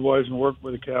the Cowboys and work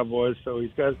with the Cowboys, so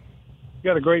he's got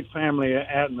a great family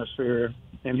atmosphere,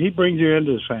 and he brings you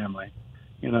into his family.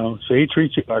 So he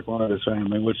treats you like one of his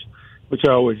family, which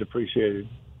I always appreciated.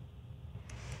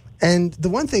 And the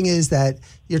one thing is that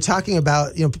you're talking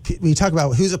about, we talk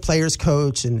about who's a player's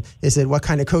coach and is it what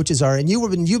kind of coaches are. And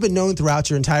you've been known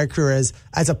throughout your entire career as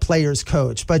a player's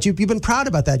coach, but you've been proud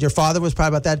about that. Your father was proud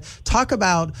about that. Talk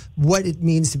about what it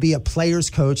means to be a player's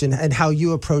coach and how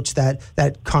you approach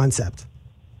that concept.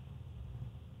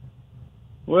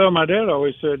 Well, my dad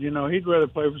always said, he'd rather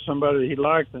play for somebody he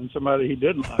liked than somebody he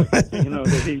didn't like.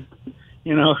 That he,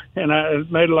 and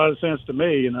it made a lot of sense to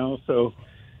me, So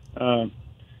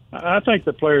I think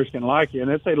the players can like you,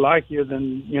 and if they like you,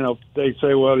 then they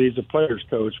say, well, he's a player's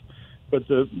coach. But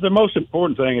the most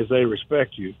important thing is they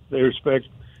respect you. They respect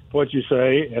what you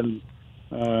say, and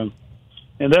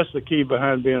that's the key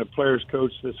behind being a player's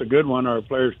coach that's a good one, or a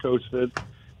player's coach that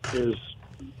is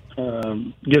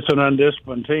gets an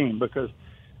undisciplined team, because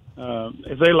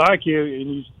if they like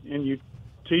you and you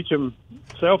teach them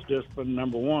self-discipline,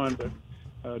 number one, but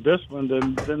discipline,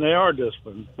 then they are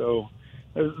disciplined. So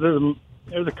there's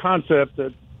a concept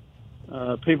that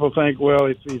people think, well,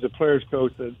 if he's a player's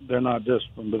coach, that they're not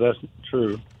disciplined, but that's not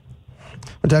true.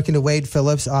 We're talking to Wade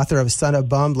Phillips, author of Son of a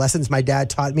Bum, Lessons My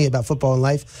Dad Taught Me About Football and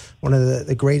Life, one of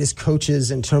the greatest coaches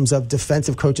in terms of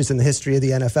defensive coaches in the history of the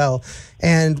NFL.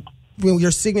 And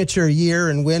your signature year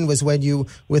and win was when you,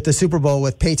 with the Super Bowl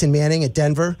with Peyton Manning at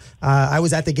Denver. I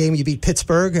was at the game. You beat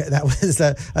Pittsburgh. That was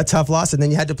a tough loss. And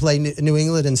then you had to play New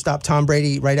England and stop Tom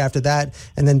Brady right after that,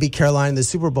 and then beat Carolina in the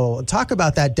Super Bowl. Talk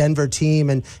about that Denver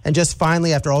team and just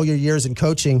finally, after all your years in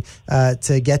coaching,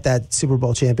 to get that Super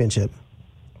Bowl championship.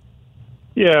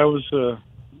 Yeah, it was a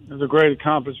great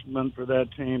accomplishment for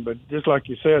that team. But just like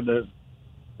you said, the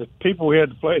people we had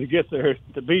to play to get there,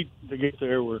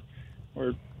 were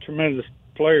tremendous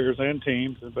players and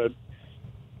teams, but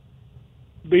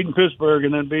beating Pittsburgh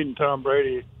and then beating Tom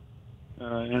Brady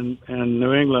and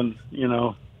New England,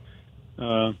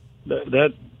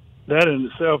 that in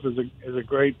itself is a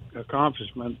great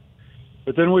accomplishment.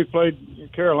 But then we played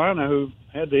Carolina, who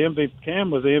had the MVP. Cam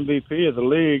was the MVP of the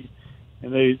league,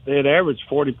 and they had averaged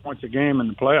 40 points a game in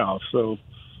the playoffs. So,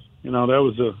 that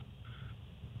was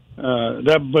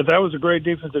but that was a great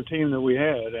defensive team that we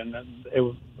had, and it,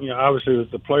 obviously it was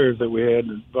the players that we had,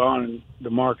 Vaughn and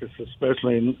DeMarcus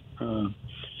especially.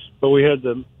 But we had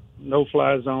the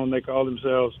no-fly zone, they called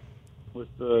themselves, with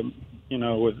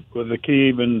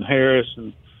Aqib and Harris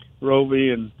and Roby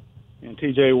and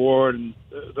T.J. Ward, and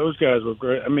those guys were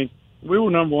great. I mean, we were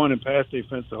number one in pass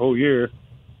defense the whole year,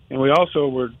 and we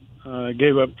also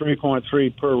gave up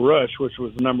 3.3 per rush, which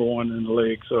was number one in the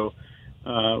league. So.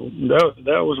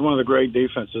 That was one of the great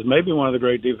defenses, maybe one of the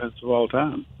great defenses of all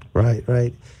time. Right.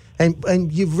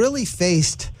 And you've really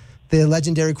faced the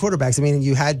legendary quarterbacks. I mean,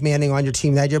 you had Manning on your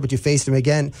team that year, but you faced him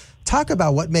again. Talk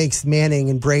about what makes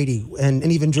Manning and Brady and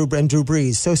even Drew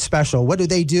Brees so special. What do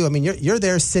they do? I mean, you're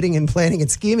there sitting and planning and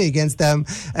scheming against them,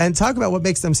 and talk about what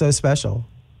makes them so special.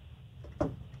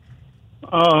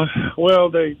 Well,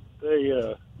 they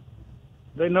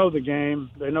know the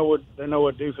game. They know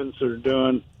what defense they're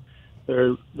doing.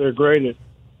 They're great at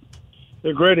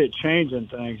changing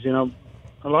things.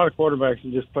 A lot of quarterbacks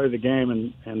can just play the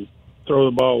game and throw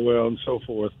the ball well and so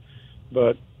forth.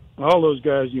 But all those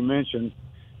guys you mentioned,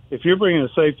 if you're bringing a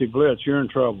safety blitz, you're in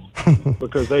trouble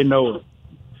because they know it.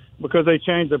 Because they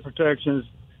change the protections,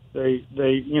 they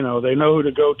know who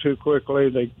to go to quickly.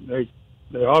 They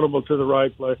audible to the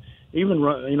right place. Even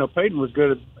Peyton was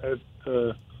good at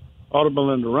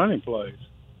audible into running plays.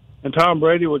 And Tom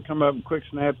Brady would come up and quick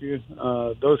snap you,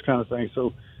 those kind of things.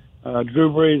 So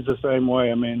Drew Brees the same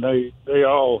way. I mean, they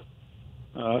all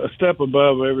a step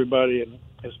above everybody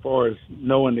as far as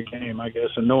knowing the game, I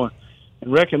guess, and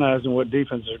recognizing what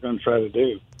defenses are going to try to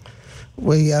do.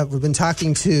 We've been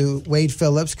talking to Wade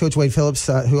Phillips, Coach Wade Phillips,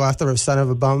 who author of Son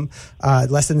of a Bum,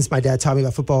 Lessons My Dad Taught Me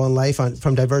About Football and Life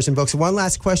from Diversion Books. One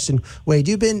last question, Wade.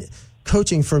 You've been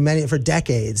coaching for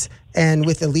decades and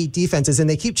with elite defenses, and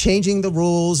they keep changing the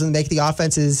rules and make the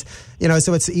offenses,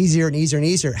 so it's easier and easier and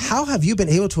easier. How have you been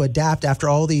able to adapt after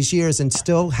all these years and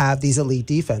still have these elite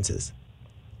defenses?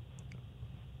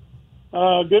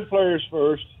 Good players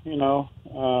first,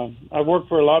 I've worked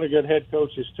for a lot of good head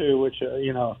coaches too, which,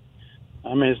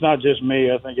 it's not just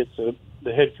me. I think it's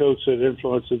the head coach that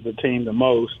influences the team the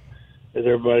most, as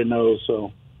everybody knows.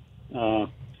 So,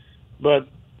 like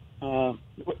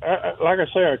I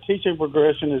say, our teaching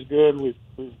progression is good.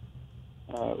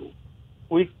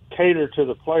 We cater to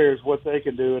the players what they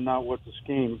can do and not what the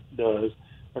scheme does.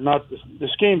 Or not the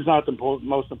scheme's not the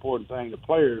most important thing. The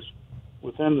players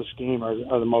within the scheme are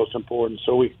the most important.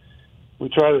 So we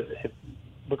try to,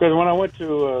 because when I went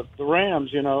to the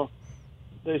Rams,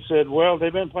 they said, well,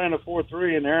 they've been playing a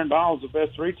 4-3, and Aaron Donald's the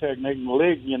best 3 technique in the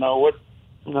league.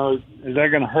 Is that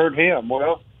going to hurt him?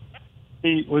 Well,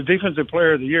 he was Defensive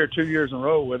Player of the Year 2 years in a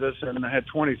row with us, and had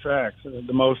 20 sacks,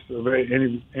 the most of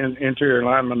any interior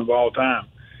lineman of all time.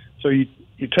 So you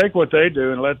take what they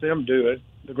do and let them do it,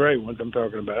 the great ones I'm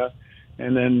talking about,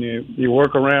 and then you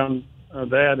work around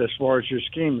that as far as your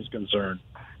scheme is concerned.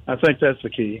 I think that's the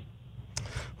key.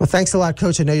 Well, thanks a lot,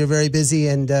 Coach. I know you're very busy,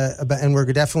 and we're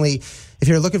definitely, if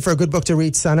you're looking for a good book to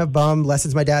read, Son of Bum,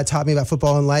 Lessons My Dad Taught Me About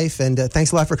Football and Life. And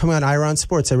thanks a lot for coming on Ira on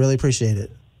Sports. I really appreciate it.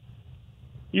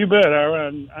 You bet,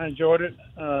 Ira. I enjoyed it.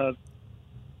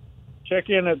 Check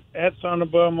in at Son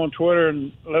of Bum on Twitter,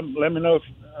 and let me know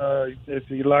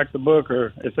if you like the book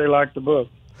or if they like the book.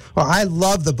 Well, I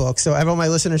love the book, so everyone, my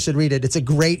listeners should read it. It's a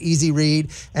great, easy read,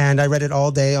 and I read it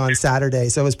all day on Saturday,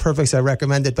 so it was perfect, so I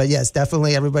recommend it. But yes,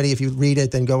 definitely, everybody, if you read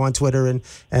it, then go on Twitter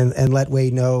and let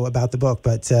Wade know about the book.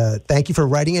 But thank you for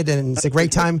writing it, and it's a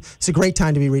great time. It's a great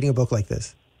time to be reading a book like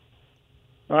this.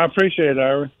 Well, I appreciate it,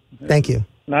 Ira. Thank you.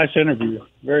 Nice interview.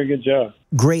 Very good job.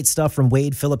 Great stuff from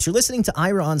Wade Phillips. You're listening to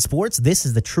Ira on Sports. This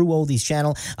is the True Oldies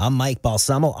channel. I'm Mike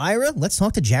Balsamo. Ira, let's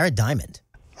talk to Jared Diamond.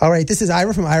 All right, this is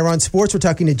Ira from Ira on Sports. We're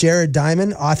talking to Jared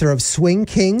Diamond, author of Swing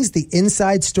Kings, The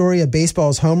Inside Story of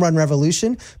Baseball's Home Run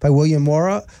Revolution by William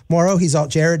Morrow.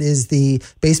 Jared is the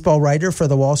baseball writer for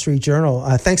the Wall Street Journal.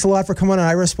 Thanks a lot for coming on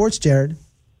Ira Sports, Jared.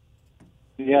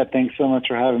 Yeah, thanks so much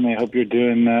for having me. I hope you're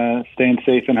staying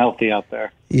safe and healthy out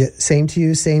there. Yeah, same to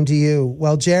you.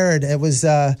 Well, Jared, it was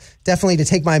definitely to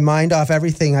take my mind off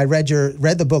everything. I read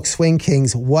the book Swing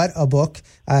Kings. What a book!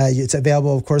 It's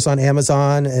available, of course, on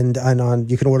Amazon and on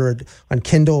you can order it on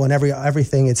Kindle and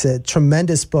everything. It's a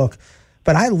tremendous book.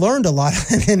 But I learned a lot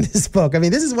in this book. I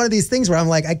mean, this is one of these things where I'm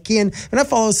like, when I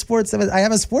follow sports, I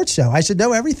have a sports show. I should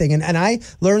know everything. And I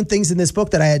learned things in this book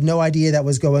that I had no idea that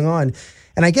was going on.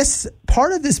 And I guess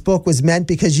part of this book was meant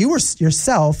because you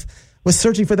yourself was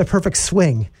searching for the perfect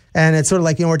swing. And it's sort of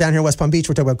like, we're down here in West Palm Beach,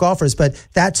 we're talking about golfers, but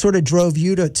that sort of drove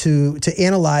you to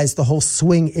analyze the whole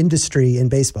swing industry in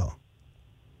baseball.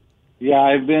 Yeah,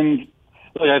 I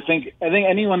think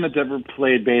anyone that's ever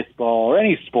played baseball or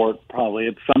any sport probably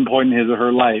at some point in his or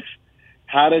her life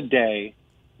had a day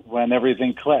when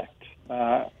everything clicked,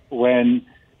 when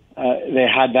they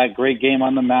had that great game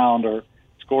on the mound or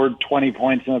scored 20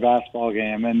 points in a basketball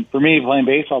game. And for me, playing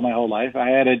baseball my whole life, I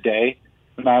had a day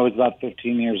when I was about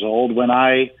 15 years old when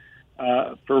I,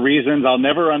 for reasons I'll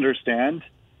never understand,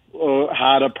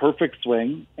 had a perfect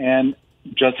swing and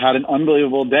just had an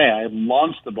unbelievable day. I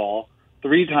launched the ball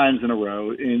 3 times in a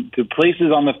row into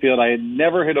places on the field I had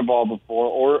never hit a ball before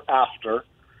or after.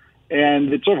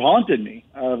 And it sort of haunted me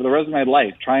for the rest of my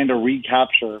life, trying to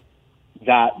recapture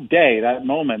that day, that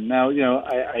moment. Now,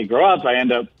 I grow up, I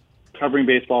end up covering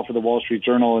baseball for the Wall Street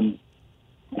Journal, and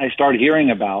I started hearing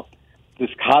about this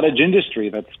cottage industry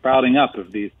that's sprouting up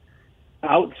of these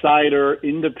outsider,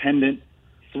 independent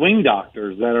swing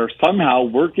doctors that are somehow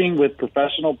working with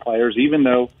professional players, even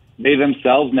though they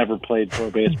themselves never played pro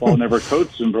baseball, never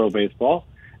coached in pro baseball,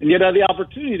 and yet had the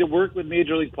opportunity to work with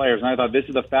major league players. And I thought this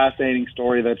is a fascinating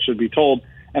story that should be told.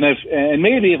 And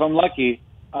maybe if I'm lucky,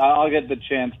 I'll get the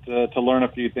chance to learn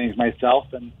a few things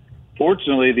myself. And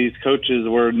fortunately, these coaches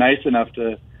were nice enough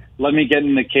to let me get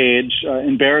in the cage,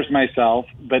 embarrass myself,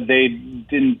 but they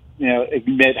didn't,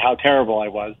 admit how terrible I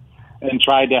was and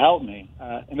tried to help me.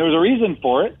 And there was a reason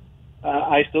for it.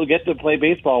 I still get to play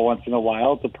baseball once in a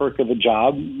while. It's a perk of the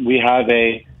job. We have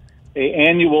a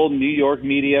annual New York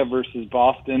media versus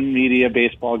Boston media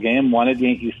baseball game, one at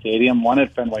Yankee Stadium, one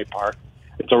at Fenway Park.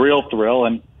 It's a real thrill,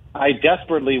 and I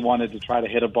desperately wanted to try to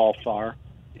hit a ball far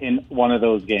in one of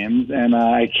those games, and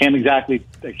I can't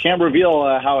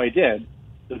reveal how I did.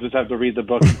 You'll just have to read the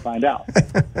book and find out.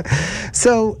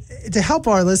 So to help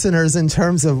our listeners in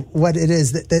terms of what it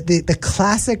is, the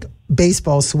classic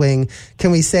baseball swing,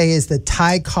 can we say is the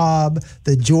Ty Cobb,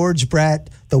 the George Brett,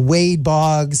 the Wade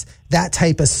Boggs, that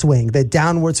type of swing, the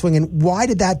downward swing? And why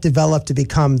did that develop to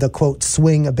become the, quote,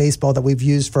 swing of baseball that we've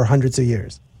used for hundreds of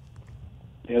years?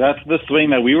 Yeah, that's the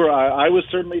swing that I was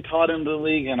certainly taught in the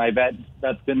league, and I bet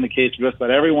that's been the case for just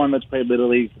about everyone that's played Little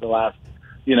League for the last,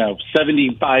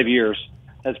 75 years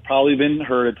has probably been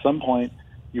heard at some point.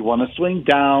 You want to swing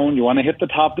down, you want to hit the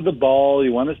top of the ball,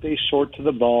 you want to stay short to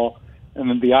the ball, and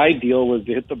then the ideal was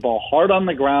to hit the ball hard on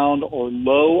the ground or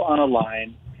low on a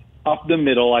line, up the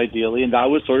middle ideally, and that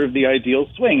was sort of the ideal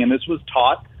swing. And this was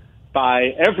taught by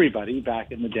everybody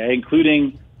back in the day,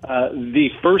 including the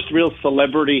first real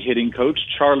celebrity hitting coach,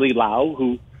 Charlie Lau,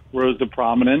 who rose to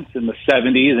prominence in the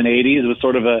 70s and 80s. It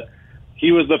was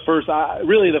he was the first,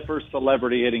 really the first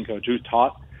celebrity hitting coach who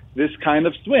taught this kind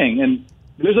of swing. And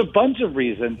there's a bunch of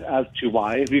reasons as to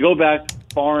why. If you go back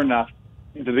far enough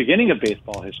into the beginning of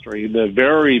baseball history, the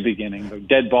very beginning, the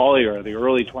dead ball era, the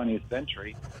early 20th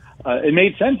century, it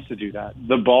made sense to do that.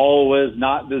 The ball was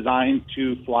not designed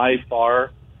to fly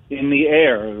far in the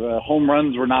air. Home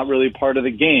runs were not really part of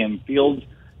the game. Fields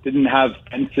didn't have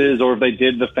fences, or if they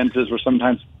did, the fences were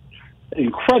sometimes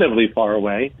incredibly far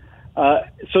away.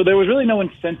 So there was really no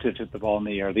incentive to hit the ball in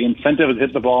the air. The incentive was to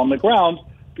hit the ball on the ground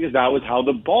because that was how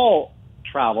the ball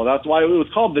traveled. That's why it was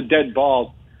called the dead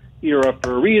ball era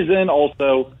for a reason.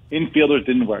 Also, infielders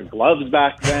didn't wear gloves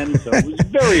back then, so it was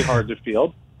very hard to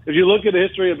field. If you look at the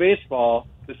history of baseball,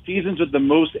 the seasons with the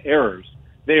most errors,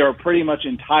 they are pretty much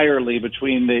entirely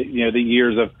between the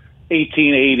years of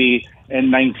 1880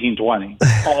 and 1920,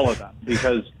 all of them,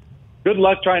 because good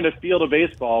luck trying to field a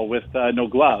baseball with no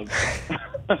gloves.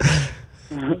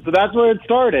 So that's where it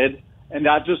started, and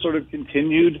that just sort of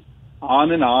continued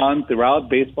on and on throughout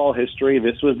baseball history.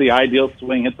 This was the ideal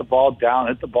swing: hit the ball down,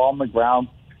 hit the ball on the ground,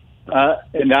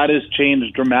 and that has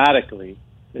changed dramatically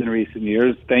in recent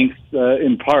years, thanks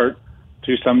in part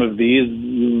to some of these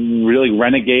really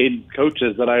renegade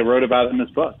coaches that I wrote about in this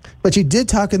book. But you did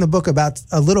talk in the book about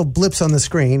little blips on the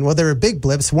screen. Well, there are big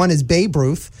blips. One is Babe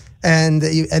Ruth. And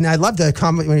I love the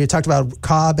comment when you talked about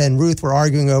Cobb and Ruth were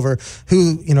arguing over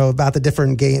who, about the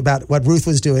different game, about what Ruth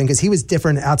was doing, because he was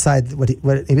different outside what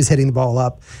he was hitting the ball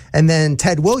up. And then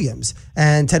Ted Williams.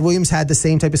 And Ted Williams had the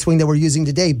same type of swing that we're using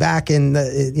today. Back in,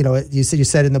 you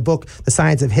said in the book, The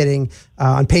Science of Hitting,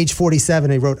 on page 47,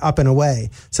 he wrote Up and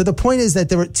Away. So the point is that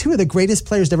there were two of the greatest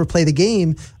players to ever play the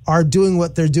game are doing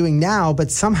what they're doing now, but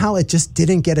somehow it just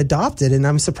didn't get adopted. And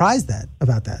I'm surprised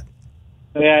about that.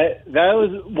 Yeah, that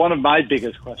was one of my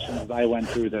biggest questions as I went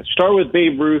through this. Start with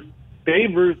Babe Ruth.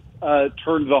 Babe Ruth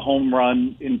turned the home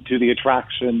run into the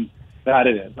attraction that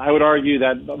it is. I would argue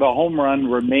that the home run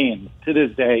remains, to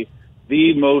this day,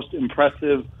 the most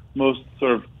impressive, most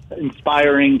sort of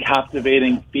inspiring,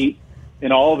 captivating feat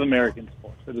in all of American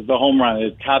sports. It is the home run.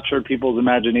 It captured people's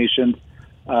imaginations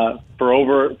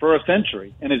for a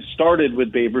century, and it started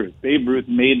with Babe Ruth. Babe Ruth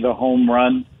made the home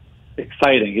run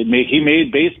exciting. He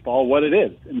made baseball what it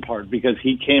is, in part because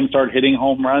he started hitting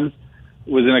home runs.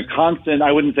 It was in a constant,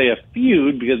 I wouldn't say a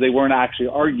feud because they weren't actually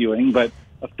arguing, but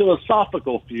a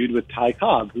philosophical feud with Ty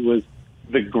Cobb, who was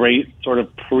the great sort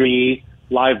of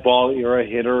pre-live ball era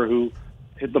hitter who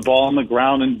hit the ball on the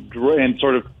ground and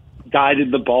sort of guided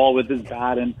the ball with his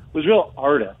bat and was a real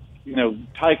artist.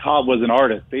 Ty Cobb was an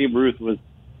artist. Babe Ruth was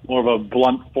more of a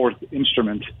blunt force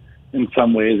instrument in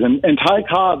some ways. And Ty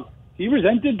Cobb, he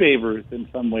resented Babe Ruth in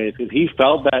some ways because he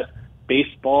felt that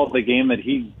baseball, the game that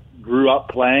he grew up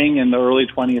playing in the early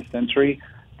 20th century,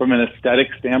 from an aesthetic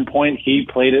standpoint, he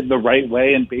played it the right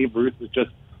way, and Babe Ruth was just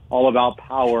all about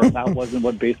power. That wasn't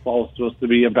what baseball was supposed to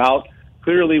be about.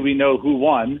 Clearly, we know who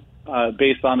won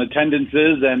based on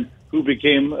attendances and who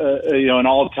became an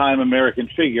all-time American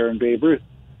figure in Babe Ruth.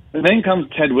 And then comes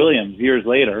Ted Williams years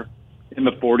later in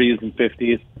the 40s and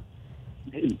 50s,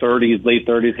 30s, late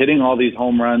 30s, hitting all these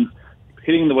home runs,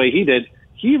 hitting the way he did.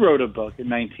 He wrote a book in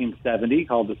 1970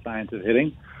 called The Science of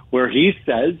Hitting, where he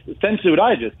says essentially what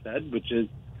I just said, which is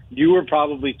you were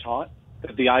probably taught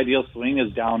that the ideal swing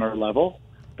is down or level,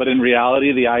 but in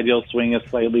reality, the ideal swing is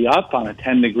slightly up on a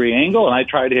 10-degree angle, and I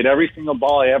tried to hit every single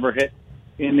ball I ever hit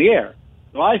in the air.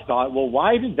 So I thought, well,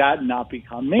 why did that not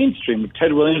become mainstream?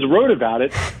 Ted Williams wrote about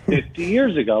it 50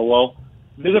 years ago. Well,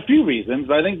 there's a few reasons,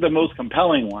 but I think the most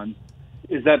compelling one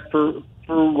is that for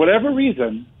whatever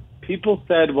reason, people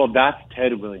said, well, that's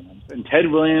Ted Williams, and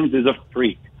Ted Williams is a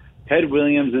freak. Ted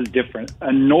Williams is different.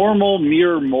 A normal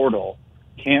mere mortal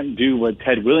can't do what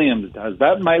Ted Williams does.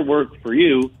 That might work for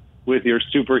you with your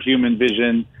superhuman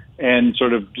vision and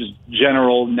sort of just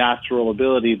general natural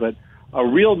ability, but a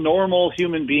real normal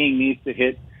human being needs to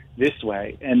hit this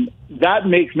way. And that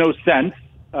makes no sense,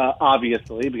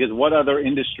 obviously, because what other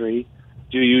industry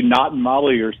do you not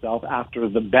model yourself after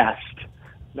the best?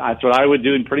 That's what I would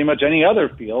do in pretty much any other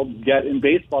field. Yet in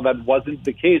baseball, that wasn't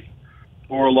the case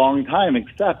for a long time,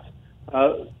 except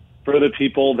for the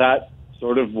people that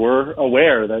sort of were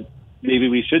aware that maybe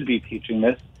we should be teaching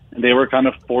this, and they were kind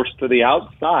of forced to the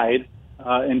outside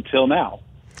until now.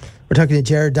 We're talking to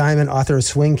Jared Diamond, author of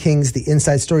Swing Kings, the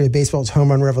inside story of baseball's home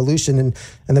run revolution. And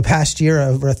in the past year,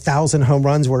 over 1,000 home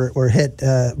runs were hit,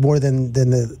 more than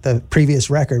the previous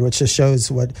record, which just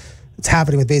shows what's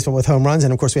happening with baseball with home runs.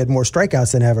 And of course, we had more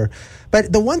strikeouts than ever.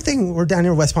 But the one thing, we're down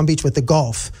here in West Palm Beach with the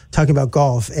golf, talking about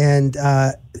golf, and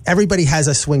everybody has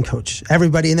a swing coach.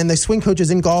 Everybody, and then the swing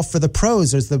coaches in golf for the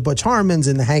pros. There's the Butch Harmons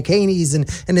and the Hank Haneys,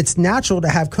 and it's natural to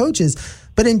have coaches.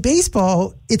 But in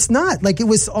baseball, it's not. Like, it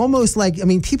was almost like, I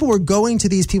mean, people were going to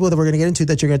these people that we're going to get into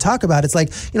that you're going to talk about. It's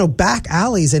like, back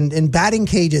alleys and batting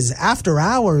cages after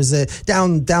hours,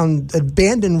 down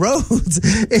abandoned roads.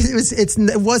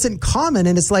 It wasn't common.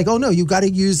 And it's like, oh no, you got to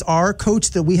use our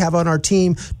coach that we have on our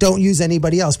team. Don't use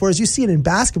anybody else. Whereas you see it in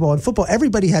basketball and football,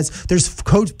 there's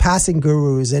coach passing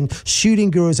gurus and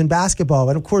shooting gurus in basketball.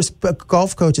 And of course,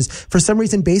 golf coaches. For some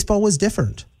reason, baseball was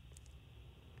different.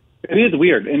 It is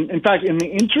weird. In fact, in the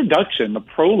introduction, the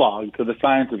prologue to The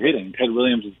Science of Hitting, Ted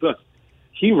Williams' book,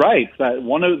 he writes that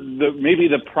one of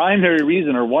the primary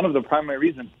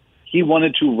reasons he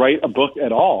wanted to write a book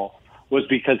at all was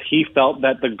because he felt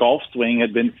that the golf swing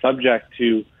had been subject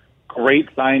to great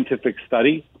scientific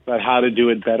study about how to do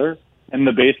it better, and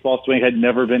the baseball swing had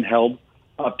never been held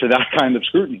up to that kind of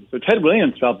scrutiny. So Ted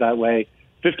Williams felt that way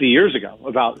 50 years ago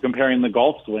about comparing the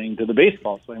golf swing to the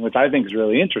baseball swing, which I think is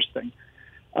really interesting.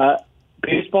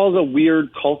 Baseball is a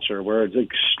weird culture where it's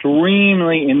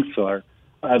extremely insular.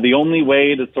 The only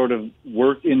way to sort of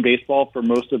work in baseball for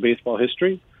most of baseball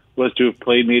history was to have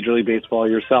played Major League Baseball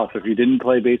yourself. If you didn't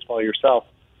play baseball yourself,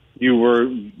 you were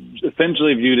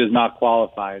essentially viewed as not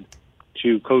qualified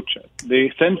to coach it.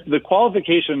 The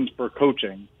qualifications for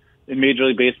coaching in Major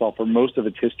League Baseball for most of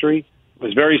its history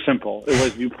was very simple. It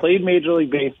was you played Major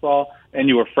League Baseball and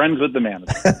you were friends with the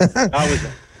manager. That was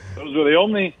it.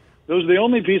 Those were the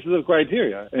only pieces of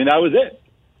criteria, and that was it.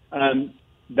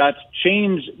 That's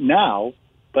changed now,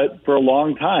 but for a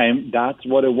long time, that's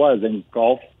what it was. And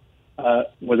golf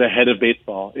was ahead of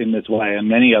baseball in this way, and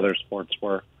many other sports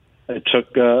were. It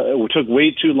took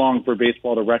way too long for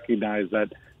baseball to recognize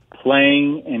that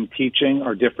playing and teaching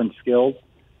are different skills,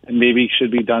 and maybe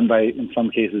should be done by, in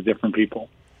some cases, different people.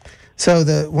 So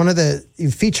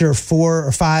you feature 4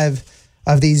 or 5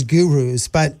 of these gurus,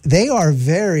 but they are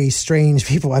very strange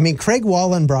people. I mean, Craig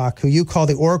Wallenbrock, who you call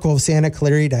the Oracle of Santa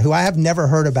Clarita, who I have never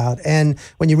heard about. And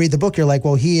when you read the book, you're like,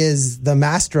 well, he is the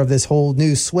master of this whole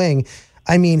new swing.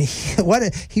 I mean,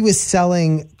 he was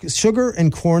selling sugar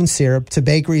and corn syrup to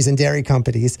bakeries and dairy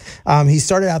companies. He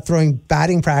started out throwing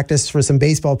batting practice for some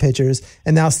baseball pitchers,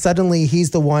 and now suddenly he's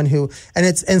the one who. And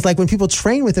it's like when people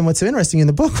train with him. What's so interesting in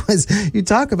the book was you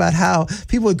talk about how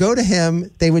people would go to him,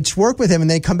 they would work with him, and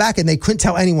they come back and they couldn't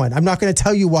tell anyone. I'm not going to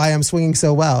tell you why I'm swinging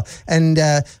so well. And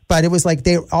but it was like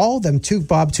all of them,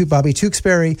 Bobby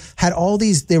Tewksbury, had all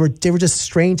these. They were just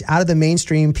strange, out of the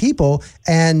mainstream people,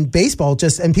 and baseball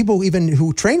and people even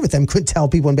who trained with them could tell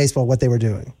people in baseball what they were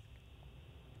doing.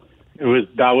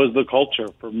 That was the culture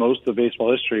for most of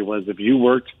baseball history. Was if you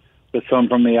worked with someone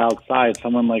from the outside,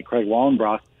 someone like Craig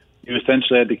Wallenbrock, you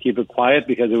essentially had to keep it quiet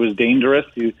because it was dangerous.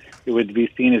 It would be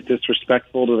seen as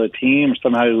disrespectful to the team, or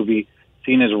somehow it would be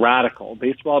seen as radical.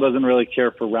 Baseball doesn't really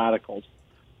care for radicals.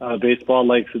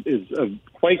 Baseball is a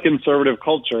quite conservative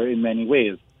culture in many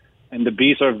ways, and to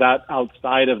be sort of that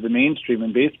outside of the mainstream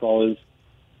in baseball is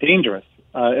dangerous.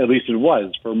 At least it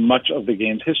was for much of the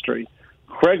game's history.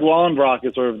 Craig Wallenbrock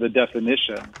is sort of the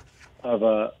definition of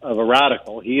a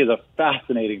radical. He is a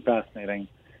fascinating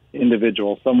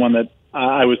individual, someone that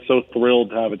I was so thrilled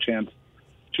to have a chance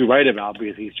to write about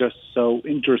because he's just so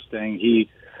interesting. He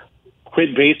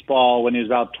quit baseball when he was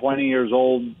about 20 years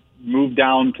old, moved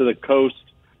down to the coast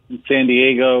in San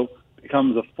Diego,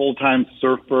 becomes a full-time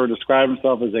surfer, described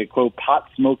himself as a, quote,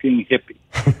 pot-smoking hippie.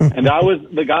 And that was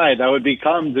the guy that would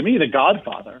become, to me, the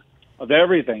godfather of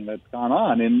everything that's gone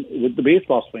on with the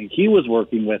baseball swing. He was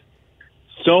working with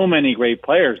so many great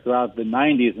players throughout the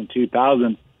 90s and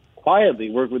 2000s,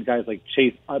 quietly worked with guys like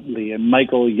Chase Utley and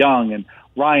Michael Young and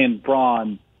Ryan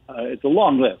Braun. It's a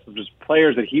long list of just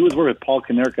players that he was working with, Paul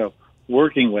Konerko,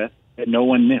 working with, that no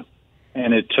one knew.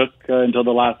 And it took until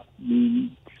the last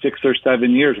 6 or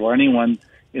 7 years where anyone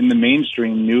in the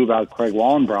mainstream knew about Craig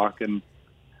Wallenbrock. And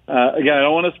again, I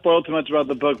don't want to spoil too much about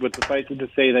the book, but suffice it to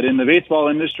say that in the baseball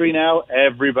industry now,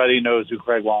 everybody knows who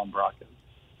Craig Wallenbrock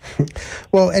is.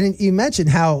 Well, and you mentioned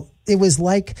how it was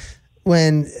like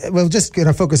when, we're just going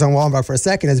to focus on Wallenbrock for a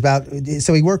second, is about,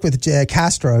 so he worked with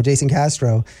Jason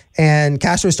Castro, and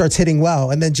Castro starts hitting well.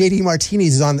 And then JD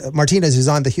Martinez, who's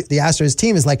on the Astros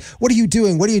team, is like, what are you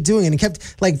doing? And he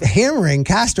kept like hammering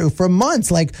Castro for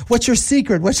months. Like, what's your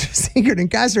secret?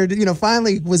 And Castro,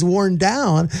 finally was worn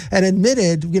down and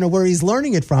admitted, where he's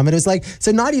learning it from. And it was like,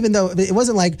 so not even though it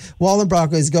wasn't like Wallenbrock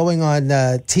was going on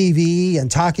TV and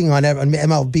talking on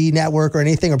MLB Network or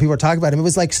anything, or people were talking about him. It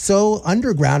was like so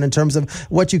underground in terms of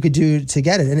what you could do to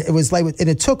get it. And it was like, and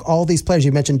it took all these players.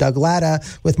 You mentioned Doug Latta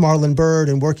with Marlon Byrd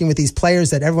and working with these players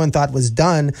that everyone thought was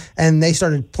done, and they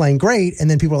started playing great. And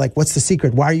then people were like, what's the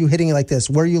secret? Why are you hitting it like this?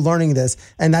 Where are you learning this?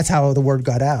 And that's how the word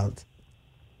got out.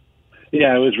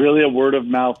 Yeah, it was really a word of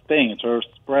mouth thing. It sort of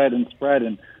spread and spread.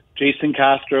 And Jason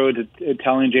Castro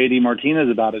telling J.D. Martinez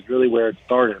about it is really where it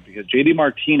started, because J.D.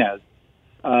 Martinez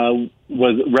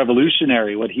was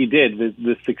revolutionary. What he did,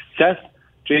 the success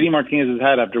J.D. Martinez has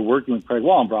had after working with Craig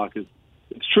Wallenbrock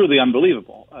it's truly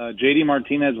unbelievable. J.D.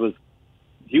 Martinez was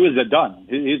done.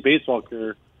 His baseball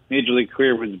career, major league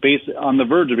career, was on the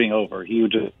verge of being over. He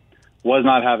just was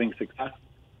not having success.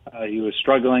 He was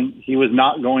struggling. He was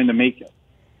not going to make it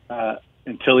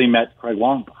until he met Craig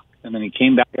Wallenbrock. And then he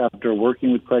came back after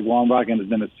working with Craig Wallenbrock and has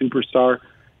been a superstar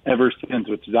ever since,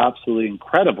 which is absolutely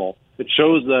incredible. It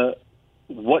shows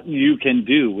what you can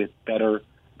do with better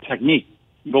technique.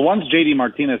 But once J.D.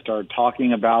 Martinez started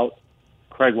talking about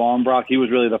Craig Wallenbrock, he was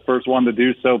really the first one to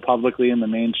do so publicly in the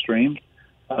mainstream.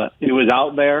 It was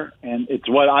out there, and it's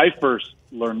what I first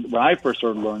learned when I first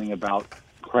started learning about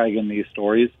Craig and these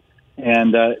stories.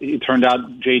 And it turned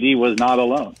out J.D. was not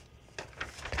alone.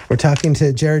 We're talking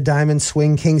to Jared Diamond,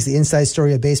 Swing Kings, the inside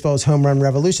story of baseball's home run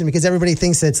revolution, because everybody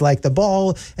thinks it's like the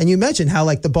ball. And you mentioned how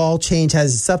like the ball change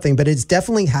has something, but it's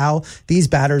definitely how these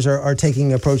batters are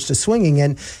taking an approach to swinging.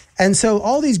 And so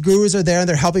all these gurus are there and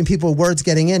they're helping people with words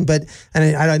getting in.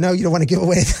 And I know you don't want to give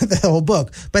away the whole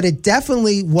book, but it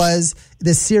definitely was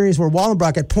this series where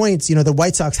Wallenbrock at points, the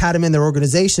White Sox had him in their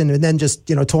organization and then just,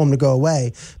 told him to go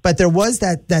away. But there was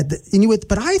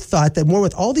but I thought that more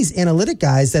with all these analytic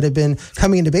guys that have been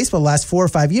coming into baseball the last 4 or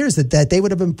 5 years, that they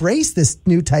would have embraced this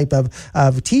new type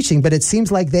of teaching. But it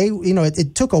seems like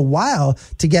it took a while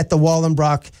to get the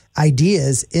Wallenbrock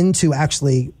ideas into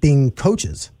actually being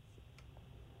coaches.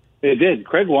 It did.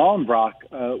 Craig Wallenbrock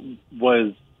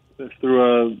was,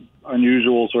 through an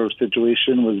unusual sort of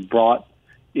situation, was brought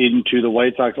into the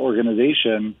White Sox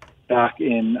organization back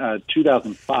in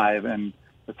 2005, and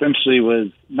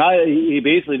essentially he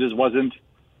basically just wasn't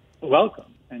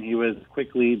welcome, and he was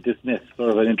quickly dismissed.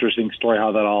 Sort of an interesting story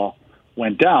how that all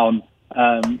went down.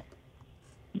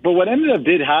 But what ended up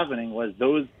happening was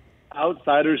those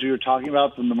outsiders you were talking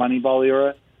about from the Moneyball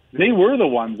era, they were the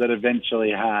ones that eventually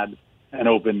had an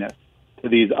openness to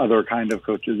these other kind of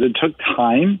coaches. It took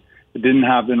time. It didn't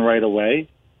happen right away,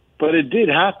 but it did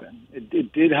happen.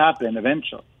 It did happen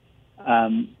eventually.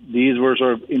 These were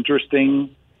sort of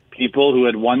interesting people who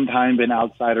had one time been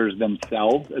outsiders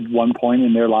themselves at one point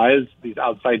in their lives, these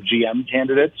outside GM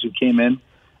candidates who came in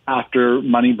after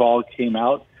Moneyball came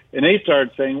out, and they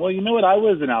started saying, well, you know what, I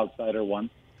was an outsider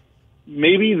once.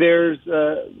 Maybe there's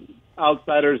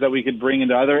outsiders that we could bring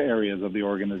into other areas of the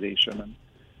organization. And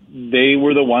they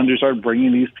were the ones who started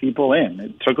bringing these people in.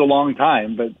 It took a long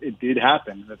time, but it did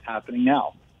happen. It's happening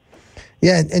now.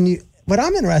 Yeah, and what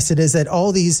I'm interested is that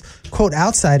all these, quote,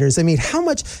 outsiders,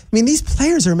 these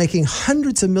players are making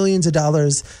hundreds of millions of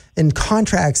dollars in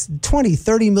contracts, $20,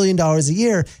 $30 million a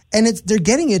year, and they're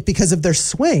getting it because of their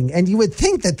swing. And you would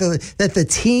think that the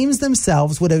teams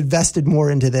themselves would have invested more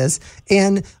into this.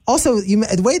 And also,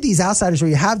 the way these outsiders, where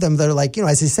you have them, they're like,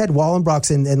 as I said,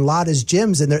 Wallenbrock's and Lotta's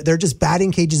gyms, and they're just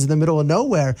batting cages in the middle of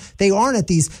nowhere. They aren't at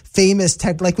these famous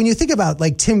like when you think about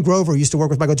like Tim Grover used to work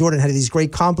with Michael Jordan, had these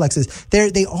great complexes.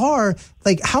 They are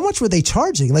like, how much were they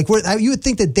charging? Like, you would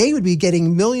think that they would be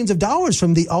getting millions of dollars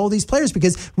from all these players,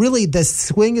 because really the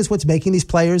swing is what's making these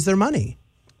players their money.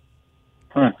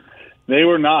 They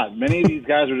were not. Many of these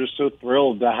guys were just so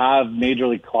thrilled to have major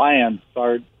league clients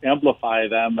start amplify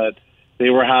them that they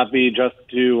were happy just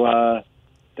to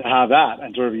have that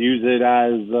and sort of use it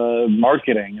as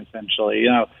marketing, essentially.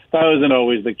 That wasn't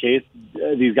always the case.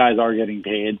 These guys are getting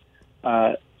paid,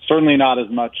 certainly not as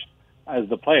much as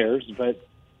the players, but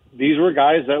these were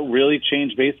guys that really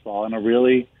changed baseball in a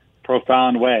really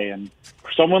profound way. And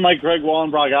someone like Craig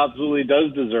Wallenbrock absolutely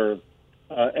does deserve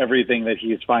everything that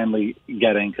he's finally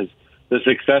getting, because the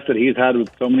success that he's had with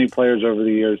so many players over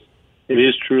the years, it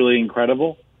is truly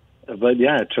incredible. But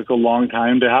yeah, it took a long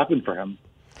time to happen for him.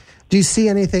 Do you see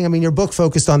anything? Your book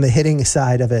focused on the hitting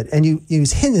side of it, and you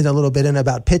hinted a little bit in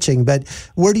about pitching, but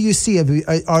where do you see,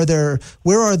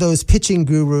 where are those pitching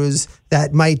gurus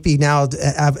that might be now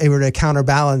able to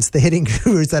counterbalance the hitting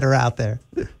gurus that are out there?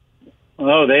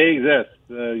 Oh, they exist.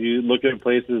 You look at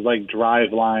places like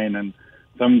Driveline and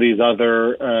some of these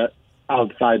other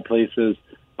outside places.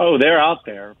 Oh, they're out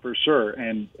there for sure.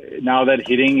 And now that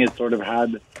hitting is sort of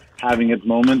having its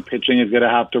moment, pitching is going to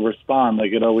have to respond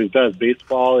like it always does.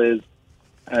 Baseball is,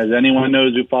 as anyone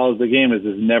knows who follows the game, is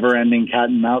this never-ending cat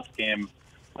and mouse game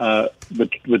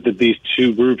with these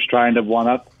two groups trying to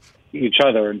one-up each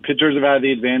other. And pitchers have had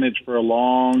the advantage for a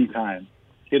long time.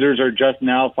 Hitters are just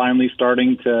now finally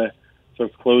starting to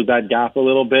sort of close that gap a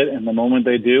little bit, and the moment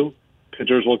they do,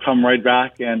 pitchers will come right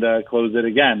back and close it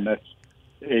again.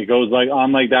 It goes like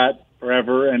that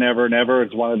forever and ever and ever.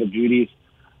 It's one of the beauties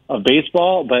of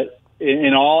baseball, but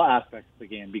in all aspects of the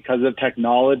game, because of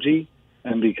technology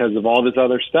and because of all this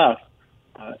other stuff,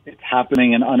 it's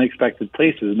happening in unexpected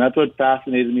places. And that's what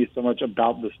fascinated me so much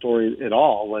about the story at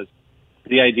all, was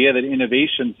the idea that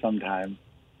innovation sometimes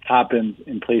happens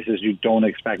in places you don't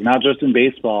expect, not just in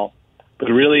baseball, but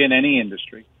really in any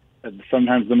industry.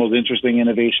 Sometimes the most interesting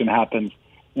innovation happens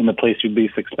in the place you'd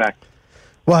least expect.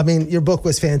 Well, I mean, your book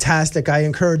was fantastic. I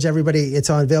encourage everybody. It's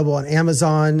available on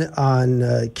Amazon,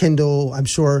 on Kindle. I'm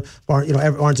sure,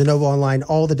 Barnes & Noble online,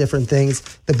 all the different things.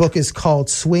 The book is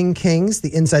called Swing Kings: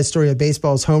 The Inside Story of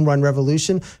Baseball's Home Run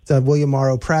Revolution. It's William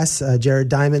Morrow Press. Jared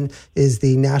Diamond is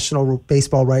the national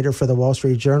baseball writer for the Wall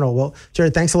Street Journal. Well,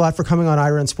 Jared, thanks a lot for coming on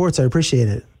Ira on Sports. I appreciate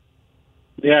it.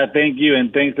 Yeah, thank you,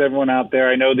 and thanks to everyone out there.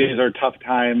 I know these are tough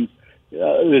times.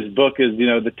 This book is,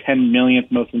 the 10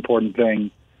 millionth most important thing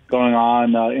going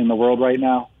on in the world right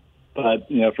now. But,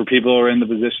 for people who are in the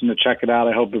position to check it out,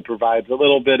 I hope it provides a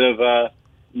little bit of a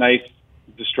nice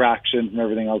distraction from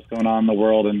everything else going on in the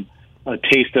world and a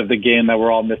taste of the game that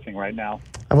we're all missing right now.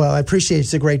 Well, I appreciate it.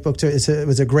 It's a great book. It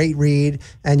was a great read,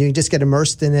 and you can just get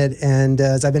immersed in it. And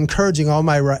as I've been encouraging all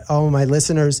my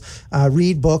listeners,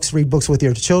 read books with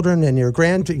your children and your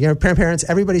grandparents.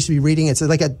 Everybody should be reading it. So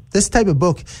this type of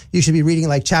book, you should be reading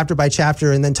like chapter by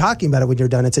chapter and then talking about it when you're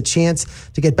done. It's a chance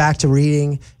to get back to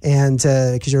reading, and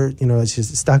because you're it's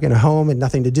just stuck in a home and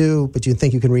nothing to do, but you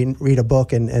think you can read a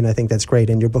book, and I think that's great.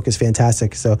 And your book is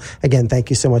fantastic. So again, thank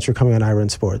you so much for coming on Ira on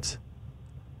Sports.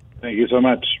 Thank you so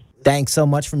much. Thanks so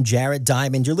much from Jared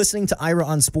Diamond. You're listening to Ira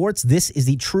on Sports. This is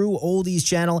the True Oldies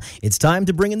channel. It's time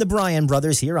to bring in the Bryan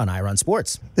brothers here on Ira on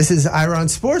Sports. This is Ira on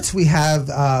Sports. We have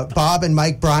Bob and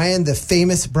Mike Bryan, the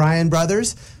famous Bryan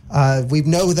brothers. We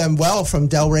know them well from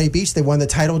Delray Beach. They won the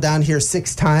title down here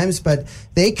 6 times, but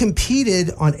they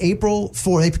competed on April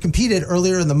 4th. They competed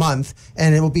earlier in the month,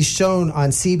 and it will be shown on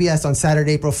CBS on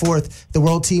Saturday, April 4th, the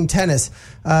World Team Tennis.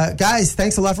 Guys,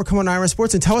 thanks a lot for coming on Ira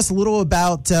Sports, and tell us a little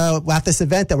about at this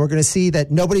event that we're going to see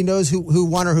that nobody knows who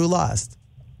won or who lost.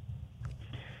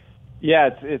 Yeah,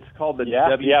 it's called the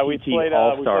WTT we played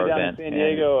All-Star down event in San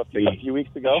Diego a few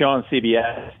weeks ago. Show on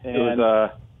CBS. It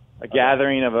was a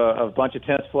gathering of a bunch of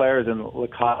tennis players in La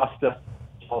Costa,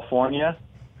 California.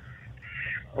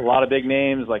 A lot of big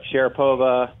names like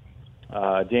Sharapova,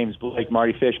 James Blake,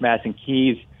 Marty Fish, Madison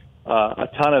Keys. A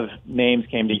ton of names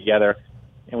came together,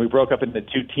 and we broke up into 2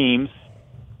 teams.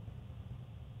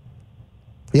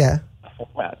 Yeah.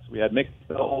 Formats. We had mixed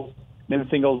doubles, men's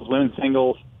singles, women's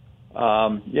singles.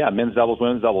 Men's doubles,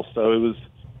 women's doubles. So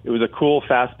it was a cool,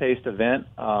 fast-paced event.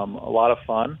 A lot of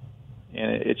fun. And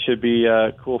it should be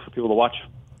cool for people to watch.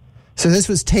 So this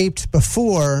was taped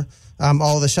before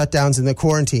all the shutdowns and the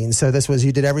quarantine. So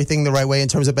you did everything the right way in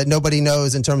terms of, but nobody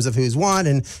knows in terms of who's won,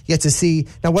 and you get to see.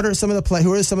 Now, who are some of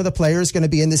the players going to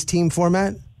be in this team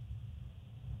format?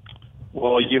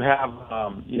 Well, you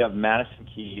have Madison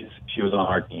Keys. She was on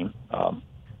our team.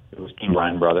 It was Team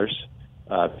Bryan Brothers.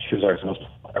 She was our most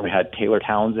player. We had Taylor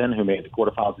Townsend, who made the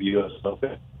quarterfinals of the U.S.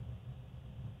 Open.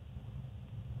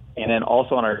 And then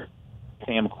also on our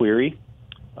Sam Querrey,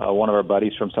 one of our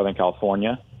buddies from Southern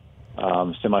California,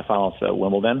 semifinals at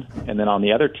Wimbledon. And then on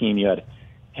the other team, you had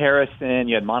Harrison,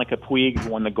 you had Monica Puig,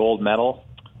 who won the gold medal,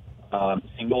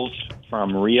 singles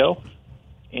from Rio.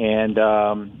 And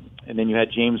then you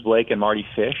had James Blake and Marty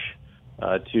Fish,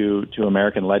 two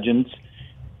American legends.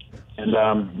 And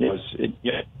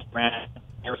Grant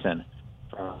Harrison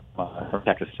from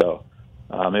Texas. So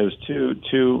it was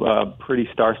two pretty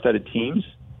star-studded teams.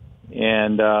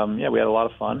 And, we had a lot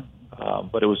of fun.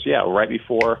 But it was, right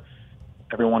before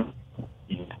everyone.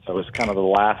 So it was kind of the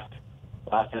last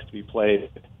test to be played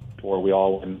before we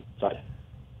all went inside.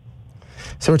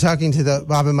 So we're talking to the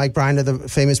Bob and Mike Bryan of the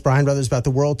famous Bryan brothers about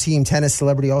the World Team Tennis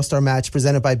Celebrity All-Star Match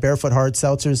presented by Barefoot Hard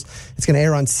Seltzers. It's going to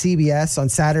air on CBS on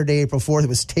Saturday, April 4th. It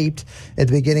was taped at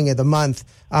the beginning of the month.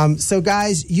 So,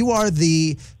 guys, you are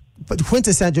the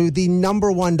quintessential, the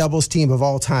number one doubles team of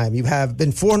all time. You have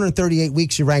been 438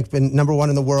 weeks. You been number one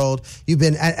in the world. You've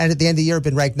been at the end of the year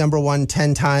been ranked number one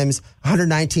 10 times,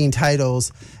 119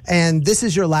 titles, and this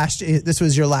was your last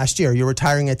year. You're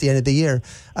retiring at the end of the year.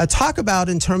 Talk about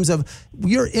in terms of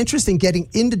your interest in getting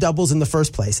into doubles in the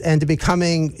first place and to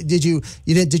becoming. Did you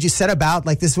set about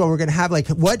like this is what we're going to have? Like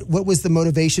what was the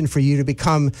motivation for you to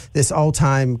become this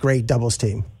all-time great doubles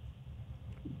team?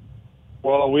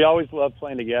 Well, we always loved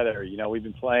playing together. We've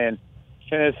been playing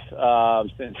tennis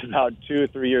since about 2 or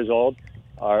 3 years old.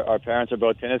 Our parents are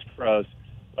both tennis pros.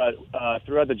 But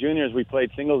throughout the juniors, we played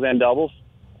singles and doubles.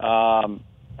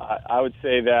 I would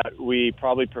say that we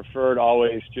probably preferred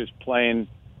always just playing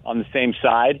on the same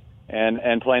side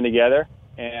and playing together.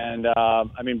 And,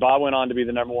 Bob went on to be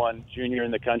the number one junior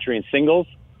in the country in singles.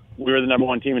 We were the number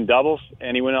one team in doubles,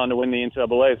 and he went on to win the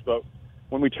NCAAs. But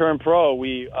when we turned pro,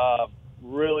 we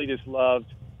really just loved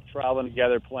traveling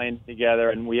together, playing together,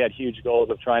 and we had huge goals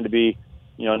of trying to be,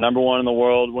 number one in the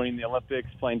world, winning the Olympics,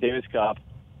 playing Davis Cup.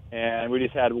 And we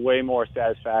just had way more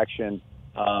satisfaction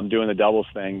doing the doubles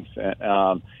things.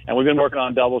 And we've been working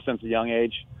on doubles since a young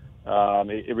age.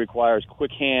 It requires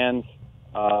quick hands.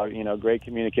 Great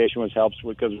communication, which helps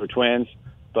because we're twins.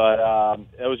 But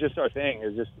it was just our thing.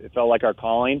 It felt like our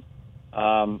calling.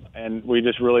 And we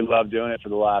just really loved doing it for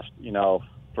the last,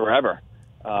 forever.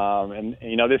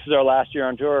 This is our last year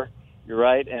on tour. You're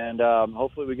right. And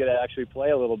hopefully we get to actually play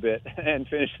a little bit and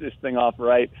finish this thing off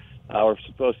right. We're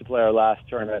supposed to play our last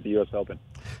tournament at the U.S. Open.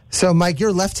 So, Mike,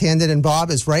 you're left-handed and Bob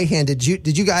is right-handed.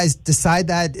 Did you guys decide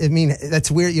that? I mean, that's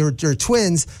weird. You're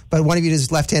twins, but one of you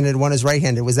is left-handed and one is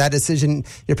right-handed. Was that a decision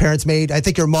your parents made? I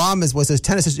think your mom was a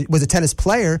tennis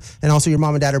player, and also your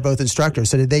mom and dad are both instructors.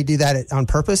 So did they do that on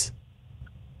purpose?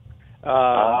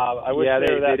 I wish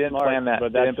they didn't plan that,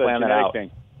 but that's a genetic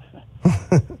thing.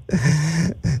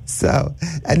 So,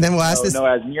 and then we'll ask this. No,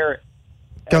 as mirror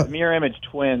image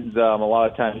twins, a lot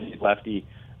of times lefty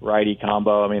righty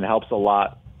combo. I mean, it helps a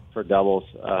lot for doubles.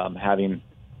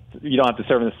 You don't have to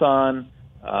serve in the sun.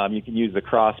 You can use the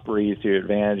cross breeze to your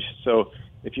advantage. So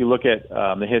if you look at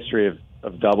the history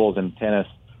of doubles in tennis,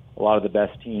 a lot of the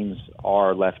best teams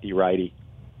are lefty righty,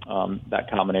 that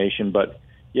combination. But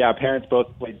yeah, our parents both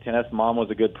played tennis. Mom was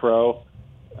a good pro.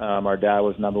 Our dad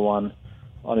was number one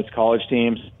on his college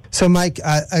teams. So Mike,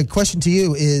 a question to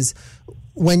you is,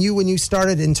 when you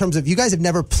started, in terms of, you guys have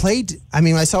never played. I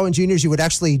mean, I saw in juniors you would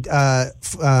actually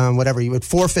you would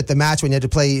forfeit the match when you had to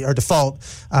play, or default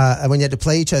when you had to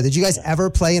play each other. Did you guys ever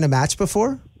play in a match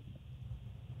before?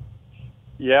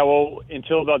 Yeah, well,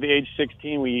 until about the age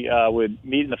 16, we would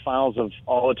meet in the finals of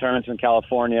all the tournaments in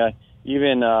California,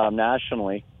 even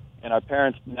nationally. And our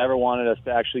parents never wanted us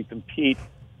to actually compete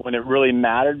when it really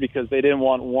mattered, because they didn't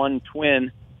want one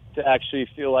twin to actually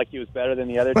feel like he was better than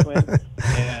the other twin.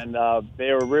 And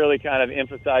they were really kind of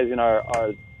emphasizing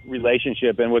our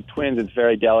relationship. And with twins, it's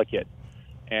very delicate.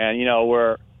 And,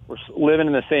 we're living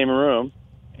in the same room,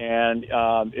 and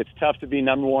it's tough to be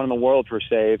number one in the world, per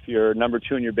se, if you're number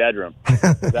two in your bedroom.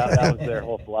 That was their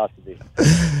whole philosophy.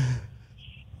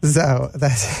 So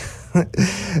that's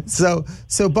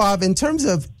so Bob, in terms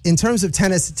of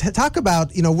tennis, talk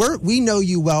about, we know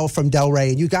you well from Delray,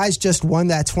 and you guys just won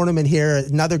that tournament here.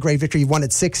 Another great victory. You won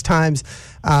it 6 times.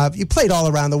 You played all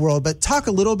around the world, but talk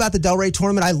a little about the Delray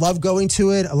tournament. I love going to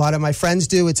it. A lot of my friends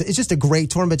do. It's just a great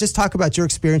tournament. Just talk about your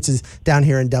experiences down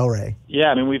here in Delray. Yeah,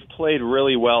 I mean, we've played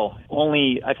really well.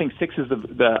 Only, I think 6 is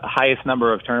the highest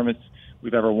number of tournaments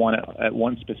we've ever won at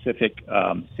one specific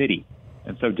city.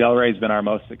 And so Delray has been our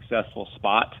most successful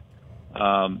spot.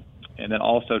 And then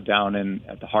also down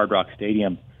at the Hard Rock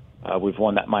Stadium, we've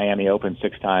won that Miami Open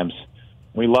 6 times.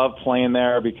 We love playing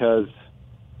there because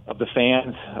of the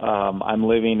fans. I'm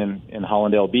living in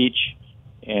Hollandale Beach,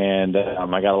 and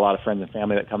I got a lot of friends and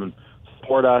family that come and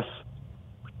support us.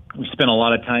 We spent a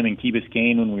lot of time in Key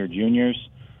Biscayne when we were juniors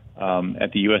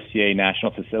at the USTA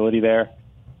national facility there.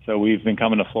 So we've been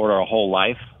coming to Florida our whole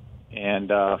life, and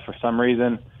for some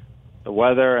reason, the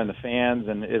weather and the fans,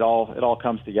 and it all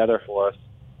comes together for us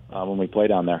when we play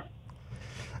down there.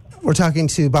 We're talking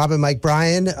to Bob and Mike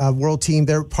Bryan, World Team.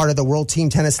 They're part of the World Team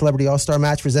Tennis Celebrity All-Star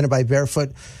Match presented by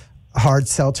Barefoot Hard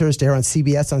Seltzers. They're on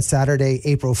CBS on Saturday,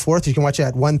 April 4th. You can watch it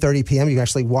at 1:30 p.m. You can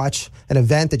actually watch an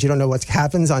event that you don't know what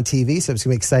happens on TV, so it's going to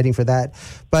be exciting for that.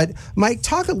 But, Mike,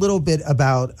 talk a little bit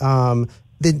about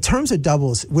in terms of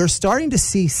doubles. We're starting to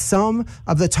see some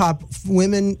of the top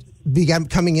women began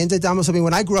coming into doubles. I mean,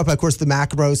 when I grew up, of course, the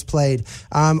McEnroes played.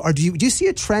 Or do you see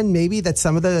a trend maybe that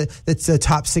some of the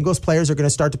top singles players are going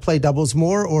to start to play doubles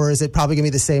more, or is it probably going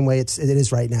to be the same way it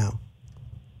is right now?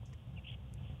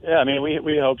 Yeah, I mean,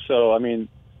 we hope so. I mean,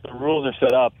 the rules are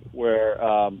set up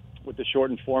where with the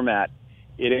shortened format,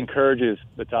 it encourages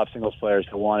the top singles players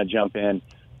to want to jump in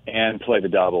and play the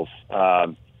doubles.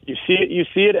 You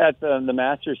see it at the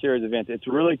Masters Series event. It's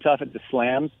really tough at the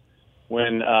slams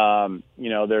when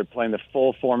they're playing the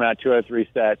full format 2 out of 3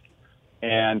 sets,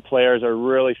 and players are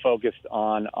really focused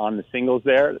on the singles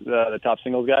there, the top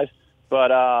singles guys.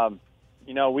 But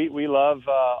we love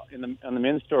on the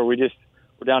men's tour. We're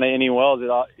down at Indian Wells. It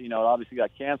obviously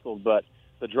got canceled, but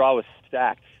the draw was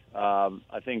stacked.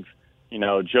 I think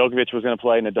Djokovic was going to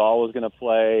play, Nadal was going to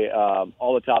play,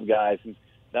 all the top guys, and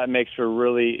that makes for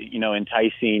really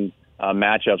enticing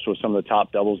matchups with some of the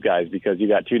top doubles guys, because you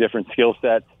got 2 different skill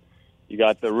sets. You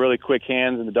got the really quick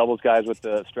hands and the doubles guys with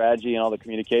the strategy and all the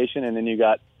communication, and then you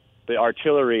got the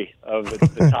artillery of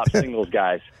the top singles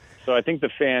guys. So I think the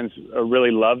fans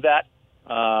really love that.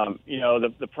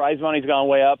 The prize money's gone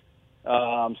way up.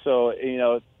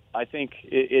 I think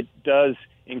it does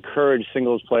encourage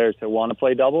singles players to want to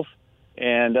play doubles.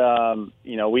 And,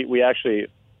 we actually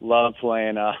love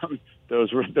playing those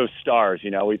stars.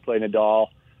 We play Nadal,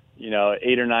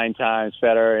 8 or 9 times.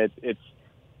 Federer.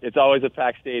 It's always a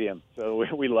packed stadium, so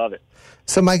we love it.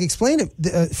 So, Mike, explain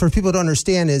it for people to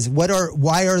understand is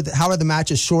how are the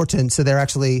matches shortened? So they're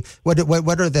actually what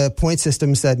are the point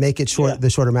systems that make it the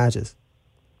shorter matches?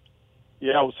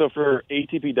 Yeah, so for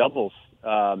ATP doubles,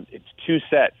 it's 2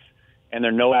 sets, and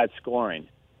they're no ad scoring.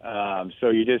 So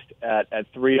you just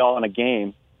at 3-all in a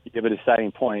game, you give a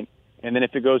deciding point, and then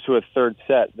if it goes to a third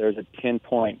set, there's a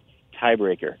 10-point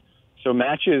tiebreaker. So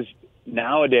matches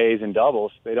nowadays in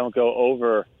doubles, they don't go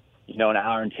over, an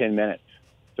hour and 10 minutes.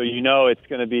 So it's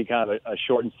going to be kind of a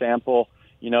shortened sample.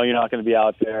 You're not going to be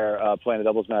out there playing a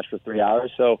doubles match for 3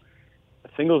 hours. So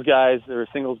singles guys or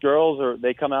singles girls, or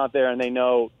they come out there and they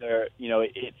know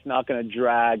it's not going to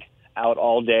drag out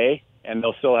all day, and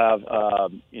they'll still have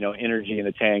energy in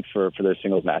the tank for their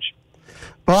singles match.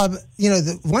 Bob,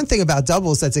 the one thing about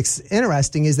doubles that's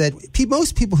interesting is that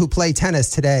most people who play tennis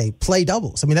today play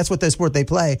doubles. I mean, that's what the sport they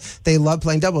play. They love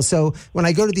playing doubles. So when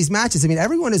I go to these matches,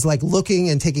 everyone is like looking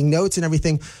and taking notes and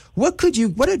everything.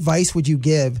 What advice would you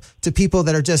give to people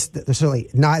that are they're certainly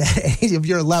not at any of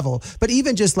your level, but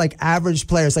even just like average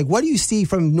players? Like, what do you see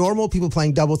from normal people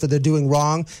playing doubles that they're doing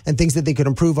wrong and things that they could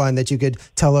improve on that you could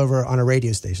tell over on a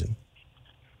radio station?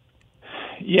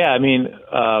 Yeah,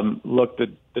 look,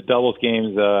 the doubles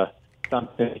game's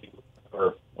something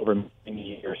for over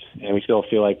many years, and we still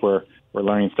feel like we're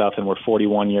learning stuff, and we're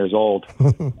 41 years old.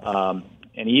 And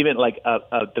even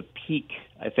the peak,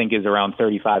 I think, is around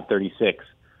 35, 36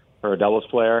 for a doubles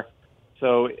player.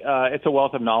 So it's a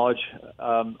wealth of knowledge.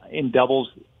 In doubles,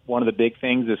 one of the big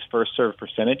things is first serve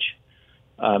percentage.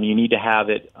 You need to have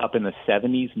it up in the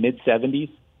 70s,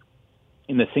 mid-70s.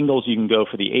 In the singles, you can go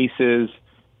for the aces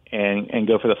and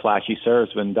go for the flashy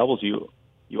serves. But in doubles, you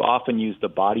often use the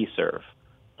body serve.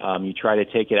 You try to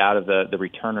take it out of the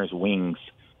returner's wings.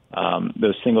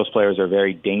 Those singles players are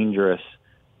very dangerous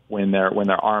when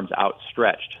their arms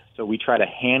outstretched. So we try to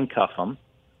handcuff them,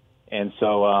 and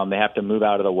so they have to move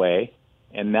out of the way.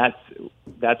 And that's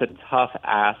a tough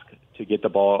ask to get the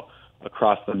ball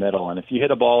across the middle. And if you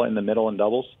hit a ball in the middle in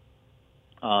doubles,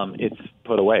 it's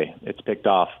put away. It's picked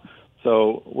off.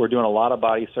 So we're doing a lot of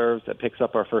body serves that picks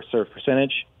up our first serve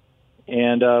percentage,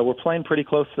 and we're playing pretty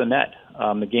close to the net.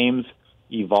 The game's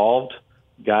evolved.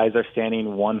 Guys are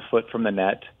standing 1 foot from the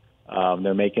net.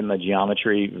 They're making the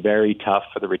geometry very tough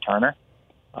for the returner.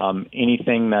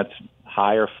 Anything that's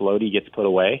high or floaty gets put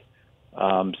away.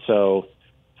 The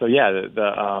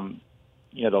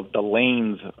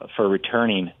lanes for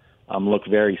returning look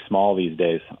very small these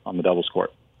days on the doubles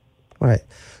court. Right.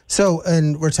 So,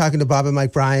 and we're talking to Bob and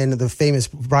Mike Bryan, the famous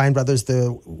Bryan brothers,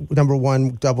 the number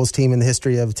 1 doubles team in the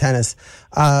history of tennis.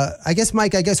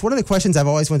 Mike, one of the questions I've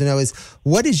always wanted to know is,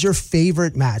 what is your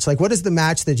favorite match? Like, what is the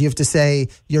match that you have to say,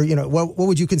 what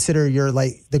would you consider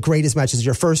the greatest match? Is it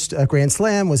your first Grand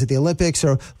Slam? Was it the Olympics?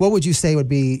 Or what would you say would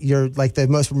be your, the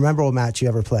most memorable match you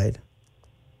ever played?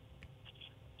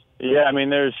 Yeah,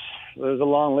 there's a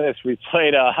long list. We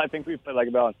played, I think we played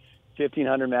about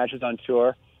 1,500 matches on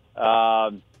tour.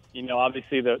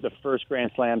 Obviously the first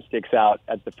Grand Slam sticks out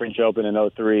at the French Open in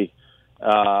 2003.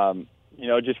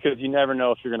 Just because you never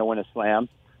know if you're going to win a slam.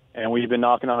 And we've been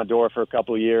knocking on the door for a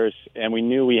couple of years, and we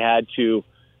knew we had to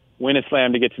win a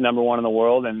slam to get to number 1 in the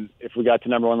world. And if we got to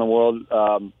number 1 in the world,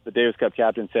 the Davis Cup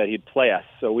captain said he'd play us.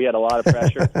 So we had a lot of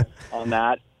pressure on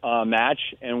that match,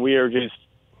 and we are just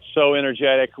so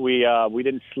energetic. We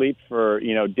didn't sleep for,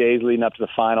 days leading up to the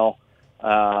final.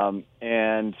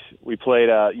 And we played,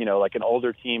 an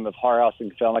older team of Harhaus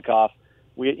and Kafelnikov.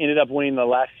 We ended up winning the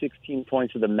last 16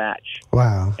 points of the match.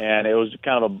 Wow. And it was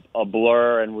kind of a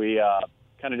blur, and we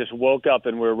kind of just woke up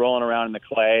and we were rolling around in the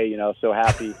clay, so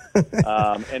happy.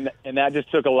 And that just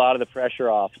took a lot of the pressure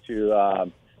off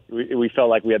we felt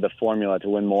like we had the formula to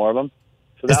win more of them.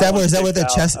 So is that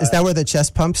where the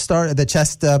chest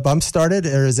bump started,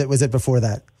 or was it before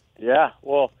that? Yeah,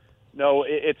 well, no,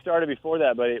 it started before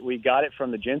that, but we got it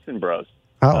from the Jensen Bros,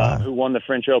 who won the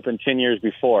French Open 10 years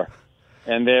before.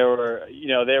 And they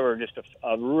were just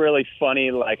a really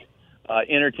funny,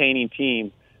 entertaining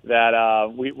team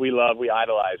that we love, we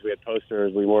idolize. We had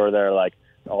posters, we wore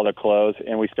all their clothes,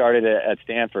 and we started at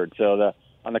Stanford. So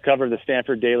on the cover of the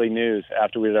Stanford Daily News,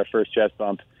 after we did our first chest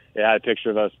bump, it had a picture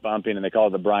of us bumping, and they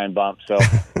called it the Bryan Bump. So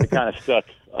it kind of stuck.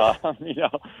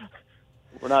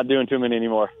 We're not doing too many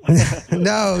anymore.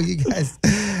 No, you guys.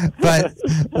 But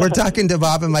we're talking to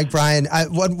Bob and Mike Bryan.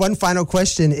 One final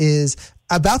question is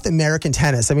about the American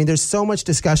tennis. I mean, there's so much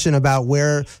discussion about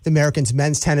where the Americans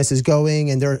men's tennis is going,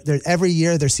 and every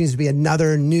year there seems to be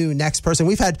another new next person.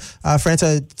 We've had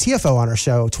Franca Tiafoe on our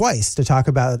show twice to talk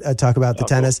about the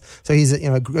tennis. So he's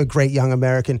a great young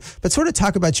American. But sort of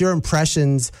talk about your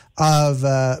impressions of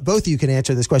both of you can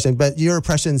answer this question, but your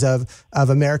impressions of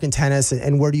American tennis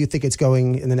and where do you think it's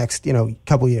going in the next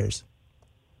couple years?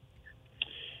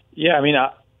 Yeah, I mean,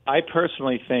 I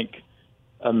personally think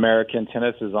American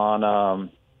tennis is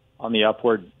on the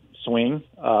upward swing.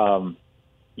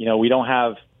 We don't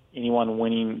have anyone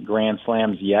winning Grand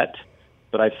Slams yet,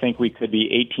 but I think we could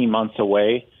be 18 months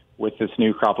away with this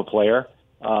new crop of player.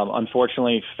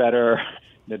 Unfortunately, Federer,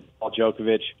 Nadal,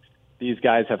 Djokovic, these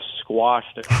guys have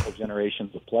squashed a couple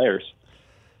generations of players.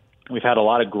 We've had a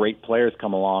lot of great players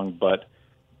come along, but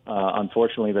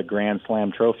unfortunately the Grand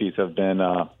Slam trophies have been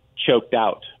choked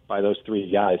out by those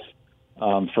three guys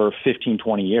for 15,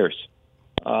 20 years.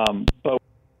 But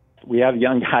we have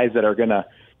young guys that are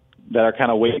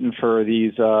kind of waiting for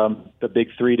these the big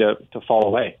three to fall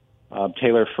away.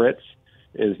 Taylor Fritz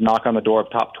is knock on the door of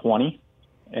top 20,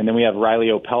 and then we have Riley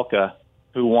Opelka,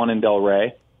 who won in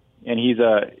Delray, and he's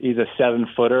a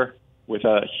 7-footer with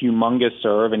a humongous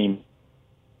serve, and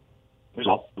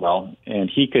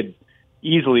he could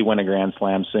easily win a Grand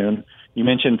Slam soon. You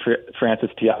mentioned Frances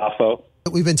Tiafoe.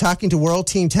 We've been talking to World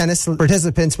Team Tennis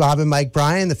participants, Bob and Mike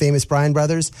Bryan, the famous Bryan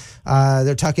brothers.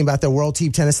 They're talking about their World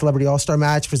Team Tennis Celebrity All-Star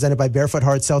match presented by Barefoot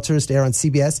Hard Seltzers to air on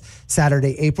CBS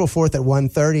Saturday, April 4th at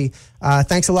 1:30.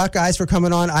 Thanks a lot, guys, for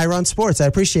coming on Ira on Sports. I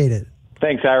appreciate it.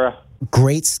 Thanks, Ira.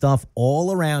 Great stuff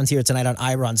all around here tonight on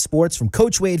Ira on Sports from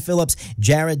Coach Wade Phillips,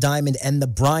 Jared Diamond, and the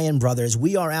Bryan brothers.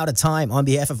 We are out of time. On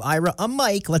behalf of Ira, I'm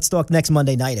Mike. Let's talk next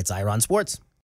Monday night. It's Ira on Sports.